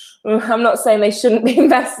 I'm not saying they shouldn't be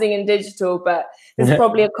investing in digital, but there's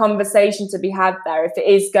probably a conversation to be had there if it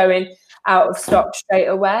is going out of stock straight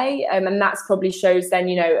away, and that's probably shows then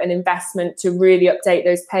an investment to really update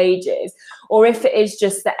those pages. Or if it is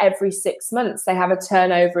just that every 6 months they have a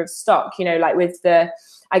turnover of stock, like with the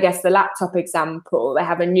laptop example, they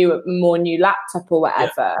have a more new laptop or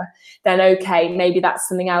whatever, then okay, maybe that's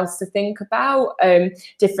something else to think about,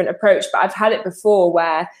 different approach. But I've had it before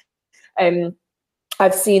where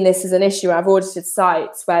I've seen this as an issue. I've audited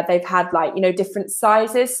sites where they've had different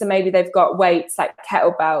sizes. So maybe they've got weights like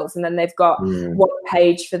kettlebells, and then they've got one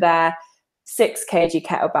page for their 6 kg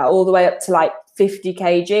kettlebell all the way up to 50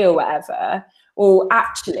 kg or whatever. or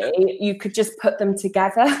actually you could just put them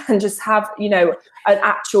together and just have, you know, an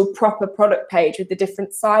actual proper product page with the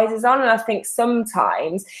different sizes on. And I think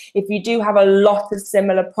sometimes if you do have a lot of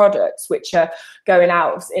similar products which are going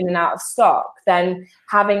in and out of stock, then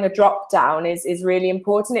having a drop down is really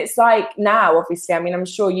important. It's like now, obviously, I mean, I'm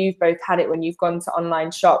sure you've both had it when you've gone to online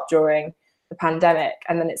shop during the pandemic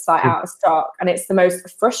and then it's like out of stock, and it's the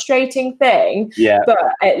most frustrating thing. But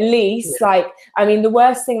at least like, I mean, the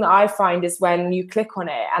worst thing that I find is when you click on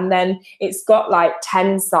it and then it's got like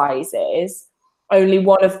 10 sizes, only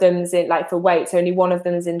one of them's in, like for weights, only one of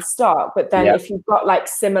them's in stock. But then if you've got like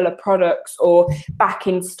similar products or back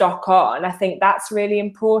in stock on, I think that's really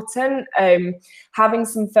important. Having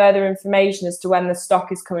some further information as to when the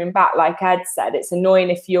stock is coming back, like Ed said, it's annoying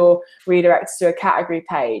if you're redirected to a category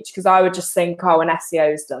page, because I would just think, oh, an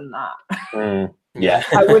SEO's done that. Yeah.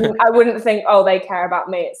 I wouldn't think, oh, they care about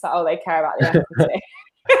me. It's like, oh, they care about the equity.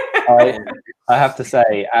 I have to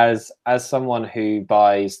say, as someone who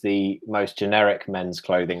buys the most generic men's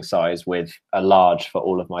clothing size with a large for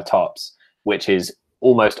all of my tops, which is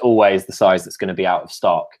almost always the size that's going to be out of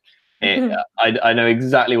stock, I know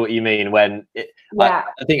exactly what you mean. I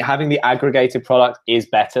think having the aggregated product is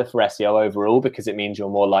better for SEO overall, because it means you're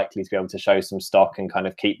more likely to be able to show some stock and kind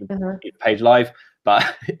of keep the page live.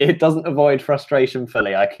 But it doesn't avoid frustration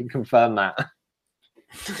fully. I can confirm that.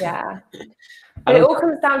 Yeah. But it all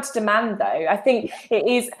comes down to demand, though. I think it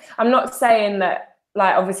is. I'm not saying that,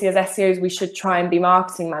 like, obviously as SEOs we should try and be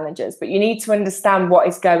marketing managers, but you need to understand what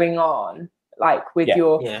is going on, like with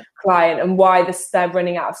your client, and why they're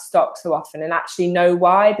running out of stock so often, and actually know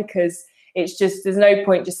why. Because it's just, there's no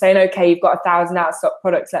point just saying, okay, you've got 1,000 out of stock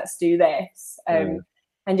products, let's do this.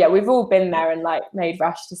 And yeah, we've all been there and like made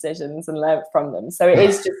rash decisions and learned from them. So it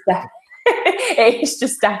is just it's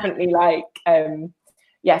just definitely like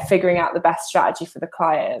figuring out the best strategy for the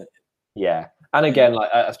client. Yeah. And again,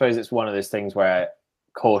 like, I suppose it's one of those things where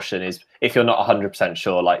caution is, if you're not 100%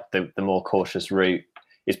 sure, like the more cautious route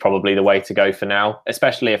is probably the way to go for now,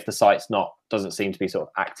 especially if the site's doesn't seem to be sort of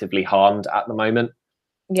actively harmed at the moment.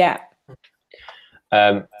 Yeah.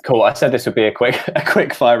 Cool. I said this would be a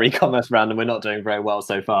quick fire e-commerce round, and we're not doing very well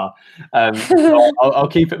so far. So I'll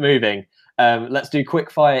keep it moving. Let's do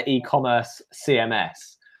quick fire e-commerce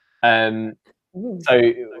CMS. So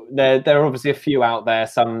there are obviously a few out there,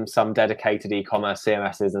 some dedicated e-commerce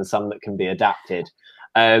CMSs and some that can be adapted.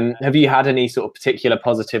 Have you had any sort of particular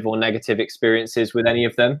positive or negative experiences with any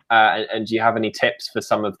of them? And do you have any tips for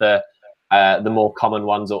some of the more common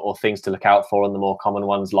ones, or things to look out for on the more common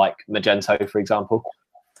ones, like Magento, for example?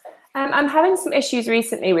 I'm having some issues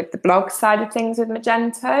recently with the blog side of things with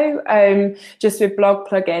Magento, just with blog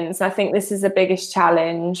plugins. I think this is the biggest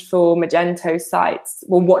challenge for Magento sites.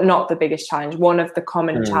 Well, not the biggest challenge, one of the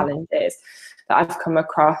common challenges that I've come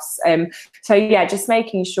across. So yeah, just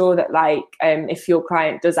making sure that like if your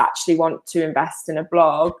client does actually want to invest in a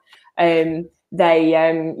blog, that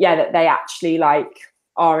they actually like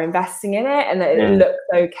are investing in it and that it looks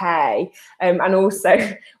okay. And also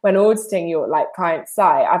when auditing your like client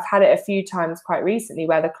site, I've had it a few times quite recently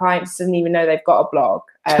where the client doesn't even know they've got a blog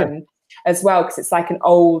as well, because it's like an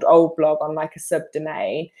old blog on like a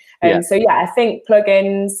subdomain. So yeah, I think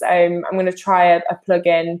plugins, I'm going to try a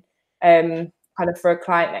plugin kind of for a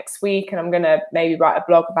client next week, and I'm going to maybe write a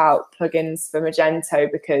blog about plugins for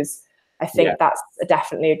Magento, because I think that's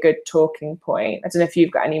definitely a good talking point. I don't know if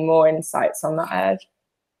you've got any more insights on that, Ed.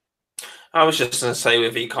 I was just going to say,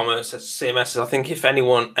 with e-commerce CMS, I think if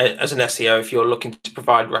anyone, as an SEO, if you're looking to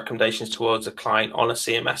provide recommendations towards a client on a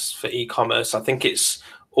CMS for e-commerce, I think it's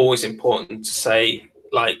always important to say,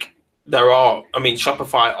 like,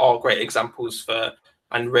 Shopify are great examples for,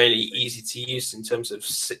 and really easy to use in terms of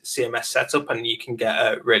CMS setup, and you can get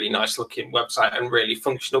a really nice looking website and really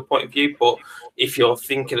functional point of view. But if you're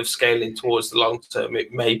thinking of scaling towards the long term,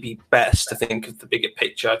 it may be best to think of the bigger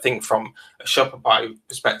picture. I think from a Shopify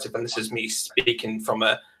perspective, and this is me speaking from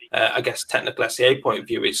a technical SEO point of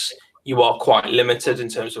view, is you are quite limited in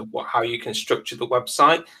terms of how you can structure the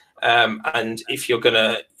website. And if you're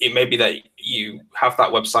it may be that you have that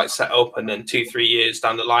website set up, and then 2-3 years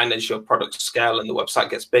down the line, as your product scale and the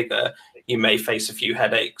website gets bigger, you may face a few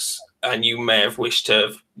headaches, and you may have wished to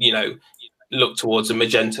have, look towards a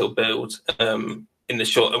Magento build in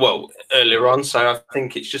the earlier on. So I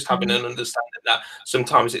think it's just having an understanding that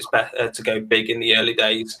sometimes it's better to go big in the early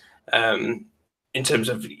days, in terms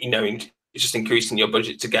of just increasing your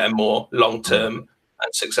budget to get a more long-term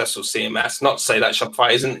and successful CMS. Not to say that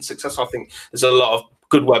Shopify isn't successful. I think there's a lot of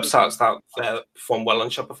good websites out there that perform well on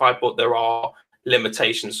Shopify, but there are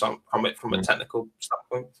limitations from it from a technical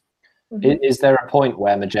standpoint. Is there a point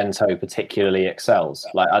where Magento particularly excels?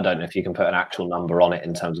 Like, I don't know if you can put an actual number on it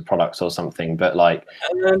in terms of products or something, but like,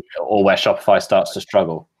 or where Shopify starts to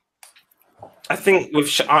struggle? I think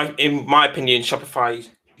in my opinion, Shopify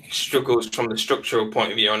struggles from the structural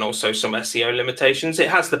point of view and also some SEO limitations. It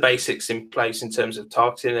has the basics in place in terms of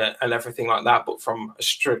targeting and everything like that, but from a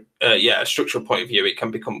structural point of view, it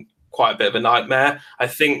can become quite a bit of a nightmare. I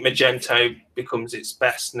think Magento becomes its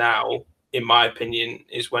best now, in my opinion,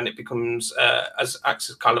 is when it becomes acts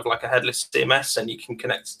as kind of like a headless CMS, and you can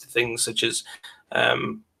connect to things such as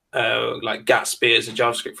like Gatsby as a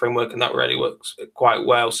JavaScript framework, and that really works quite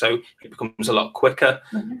well. So it becomes a lot quicker.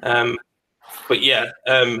 But yeah,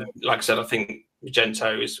 like I said, I think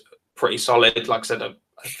Magento is pretty solid. Like I said, I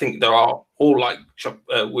think there are all like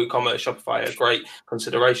WooCommerce, Shopify are great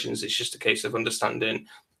considerations. It's just a case of understanding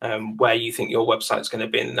where you think your website's going to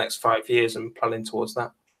be in the next 5 years and planning towards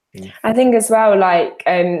that. I think as well, like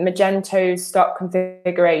Magento's stock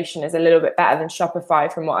configuration is a little bit better than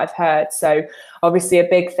Shopify from what I've heard. So obviously a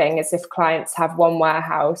big thing is if clients have one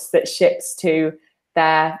warehouse that ships to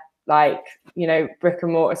their brick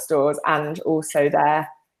and mortar stores and also their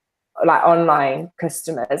like online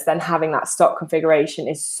customers, then having that stock configuration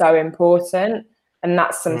is so important. And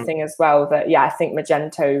that's something as well that, I think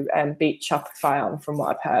Magento beat Shopify on from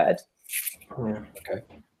what I've heard. Okay.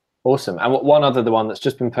 Awesome. And one other, the one that's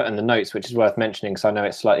just been put in the notes, which is worth mentioning, because I know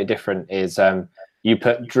it's slightly different, is you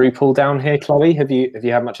put Drupal down here, Chloe. Have you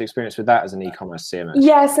had much experience with that as an e-commerce CMS?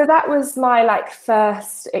 Yeah, so that was my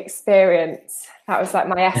first experience. That was like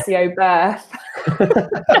my SEO birth.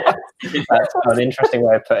 That's an interesting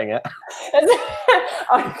way of putting it.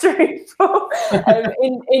 On Drupal,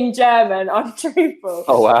 in German, on Drupal.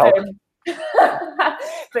 Oh wow.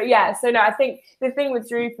 But yeah, so no, I think the thing with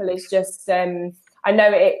Drupal is just I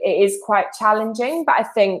know it is quite challenging, but I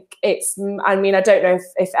think I don't know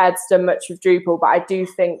if Ed's done much with Drupal, but I do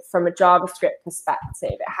think from a JavaScript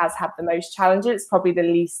perspective, it has had the most challenges. It's probably the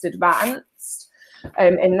least advanced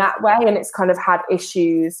in that way, and it's kind of had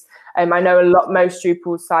issues. I know most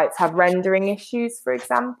Drupal sites have rendering issues, for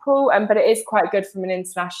example, but it is quite good from an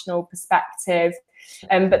international perspective.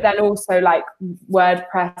 But then also like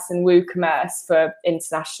WordPress and WooCommerce for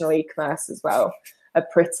international e-commerce as well are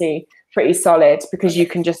pretty solid, because you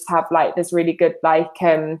can just have there's really good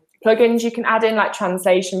plugins you can add in, like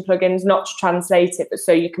translation plugins, not to translate it, but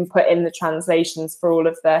so you can put in the translations for all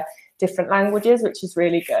of the different languages, which is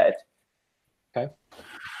really good. Okay.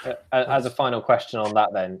 As a final question on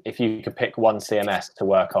that then, if you could pick one CMS to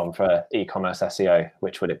work on for e-commerce SEO,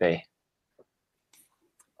 which would it be?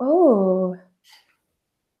 Oh.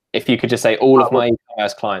 If you could just say all of my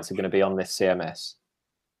e-commerce clients are going to be on this CMS.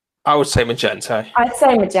 I would say Magento. I'd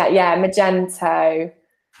say Magento. Yeah, Magento.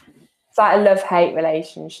 It's like a love-hate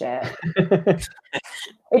relationship.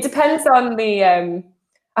 It depends on the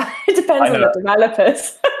the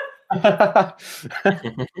developers.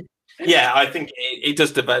 Yeah, I think it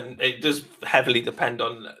does depend. It does heavily depend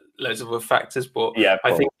on loads of other factors, but I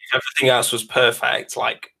think if everything else was perfect,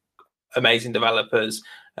 like amazing developers,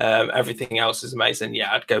 everything else is amazing.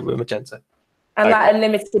 Yeah, I'd go with Magento. And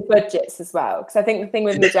unlimited budgets as well, because I think the thing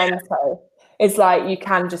with Magento is you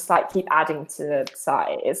can just keep adding to the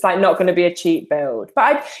site. It's not going to be a cheap build,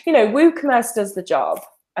 but WooCommerce does the job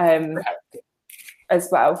as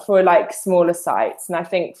well for smaller sites, and I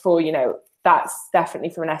think for that's definitely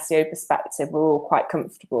from an SEO perspective, we're all quite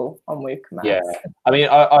comfortable on WooCommerce. Yeah, I mean,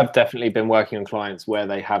 I've definitely been working on clients where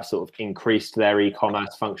they have sort of increased their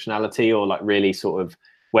e-commerce functionality, or really sort of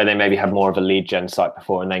where they maybe had more of a lead gen site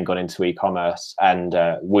before and then got into e-commerce, and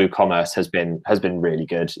WooCommerce has been really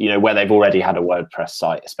good. Where they've already had a WordPress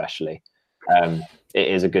site, especially, it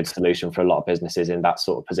is a good solution for a lot of businesses in that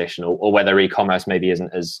sort of position, or where their e-commerce maybe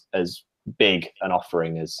isn't as big an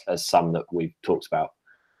offering as some that we've talked about.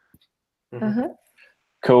 Mm-hmm.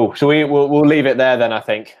 Cool. So we'll leave it there then. I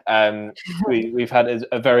think we've had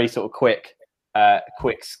a very sort of quick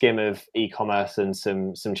skim of e-commerce and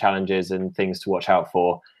some challenges and things to watch out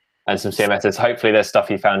for, and some CMSs. Hopefully there's stuff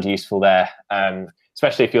you found useful there,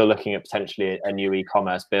 especially if you're looking at potentially a new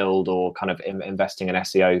e-commerce build, or kind of investing in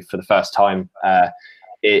SEO for the first time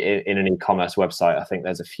in an e-commerce website. I think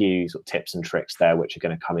there's a few sort of tips and tricks there which are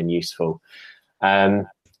going to come in useful.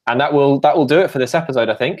 And that will do it for this episode,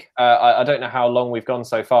 I think. I don't know how long we've gone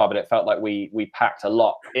so far, but it felt like we packed a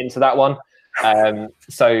lot into that one.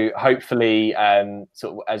 So hopefully,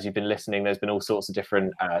 sort of as you've been listening, there's been all sorts of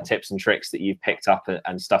different tips and tricks that you've picked up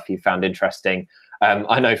and stuff you found interesting.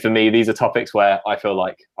 I know for me, these are topics where I feel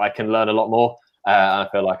like I can learn a lot more. I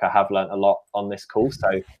feel like I have learned a lot on this call.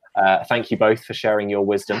 So thank you both for sharing your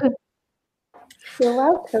wisdom. You're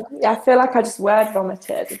welcome. Yeah, I feel like I just word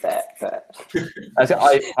vomited a bit, but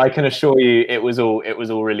I can assure you, it was all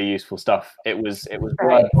really useful stuff. It was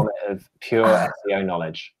word vomit of pure SEO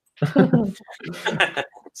knowledge.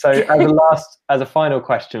 So, as a final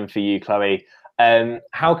question for you, Chloe,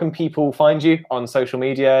 how can people find you on social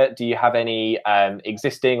media? Do you have any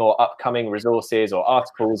existing or upcoming resources or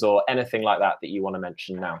articles or anything like that you want to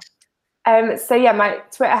mention now? So yeah, my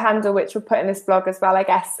Twitter handle, which we'll put in this blog as well, I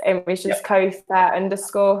guess, is just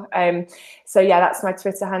 _. So yeah, that's my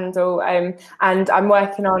Twitter handle. And I'm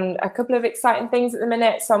working on a couple of exciting things at the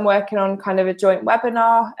minute. So I'm working on kind of a joint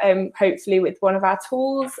webinar, hopefully with one of our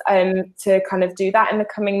tools, to kind of do that in the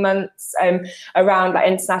coming months, around like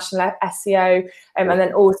international SEO. And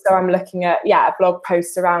then also I'm looking at, a blog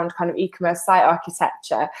post around kind of e-commerce site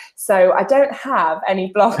architecture. So I don't have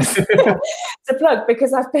any blogs to plug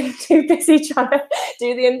because I've been too busy trying to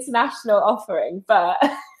do the international offering, but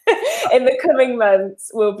in the coming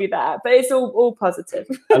months we'll be there. But it's all positive.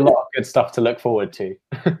 A lot of good stuff to look forward to.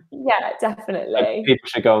 Yeah, definitely. People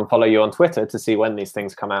should go and follow you on Twitter to see when these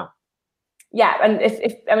things come out. Yeah, and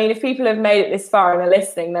if people have made it this far and are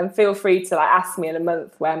listening, then feel free to ask me in a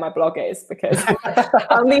month where my blog is, because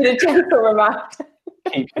I'll need a gentle reminder.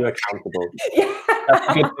 Keep you accountable. Yeah. That's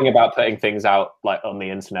the good thing about putting things out on the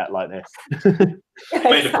internet like this.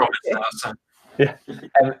 Made a promise. Yeah.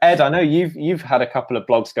 Ed, I know you've had a couple of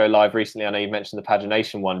blogs go live recently. I know you mentioned the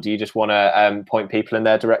pagination one. Do you just want to point people in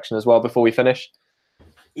their direction as well before we finish?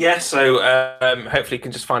 Yeah, so hopefully you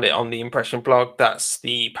can just find it on the Impression blog. That's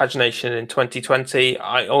the pagination in 2020.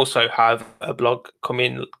 I also have a blog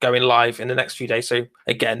going live in the next few days. So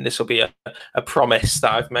again, this will be a promise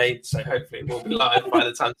that I've made. So hopefully it will be live by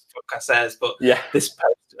the time the podcast airs. But yeah, this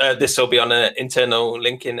will be on an internal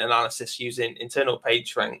linking analysis using internal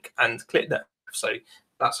PageRank and ClickDepth. So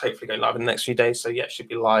that's hopefully going live in the next few days. So yeah, it should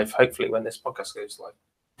be live hopefully when this podcast goes live.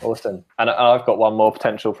 Awesome. And I've got one more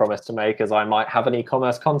potential promise to make, as I might have an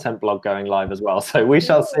e-commerce content blog going live as well. So we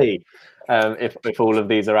shall see if all of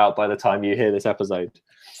these are out by the time you hear this episode.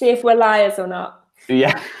 See if we're liars or not.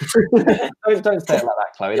 Yeah. Don't say it like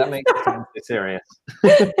that, Chloe. That makes it sound serious.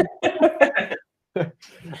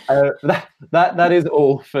 That is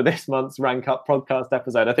all for this month's Rank Up podcast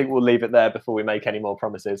episode. I think we'll leave it there before we make any more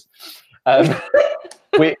promises.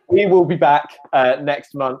 We will be back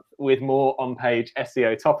next month with more on-page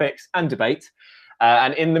SEO topics and debate.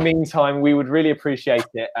 And in the meantime, we would really appreciate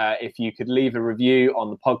it if you could leave a review on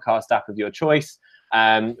the podcast app of your choice,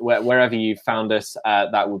 wherever you found us.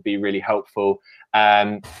 That would be really helpful.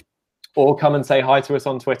 Or come and say hi to us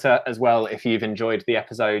on Twitter as well if you've enjoyed the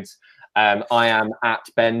episodes. I am at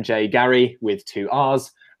Ben J Gary with 2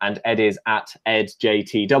 R's, and Ed is at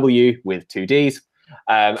EdJTW with 2 D's.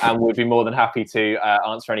 And we'd be more than happy to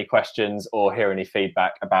answer any questions or hear any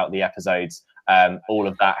feedback about the episodes. All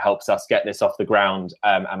of that helps us get this off the ground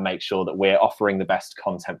and make sure that we're offering the best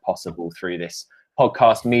content possible through this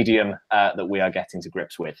podcast medium that we are getting to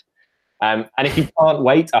grips with. And if you can't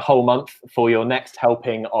wait a whole month for your next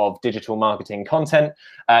helping of digital marketing content,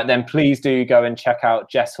 then please do go and check out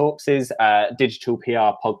Jess Hawkes's digital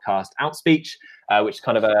PR podcast, Outspeech, which is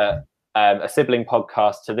kind of a sibling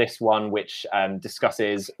podcast to this one, which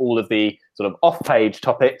discusses all of the sort of off-page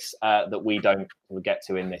topics that we don't get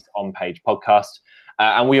to in this on-page podcast.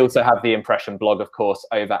 And we also have the Impression blog, of course,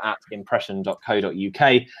 over at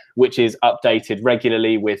impression.co.uk, which is updated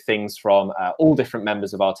regularly with things from all different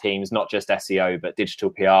members of our teams, not just SEO, but digital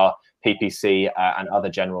PR, PPC, and other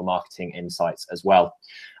general marketing insights as well.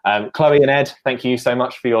 Chloe and Ed, thank you so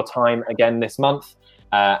much for your time again this month.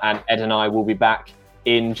 And Ed and I will be back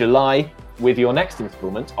in July with your next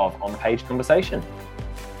instalment of On Page Conversation.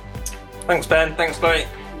 Thanks, Ben. Thanks, Chloe.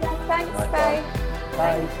 Thanks, Bye.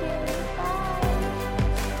 Bye.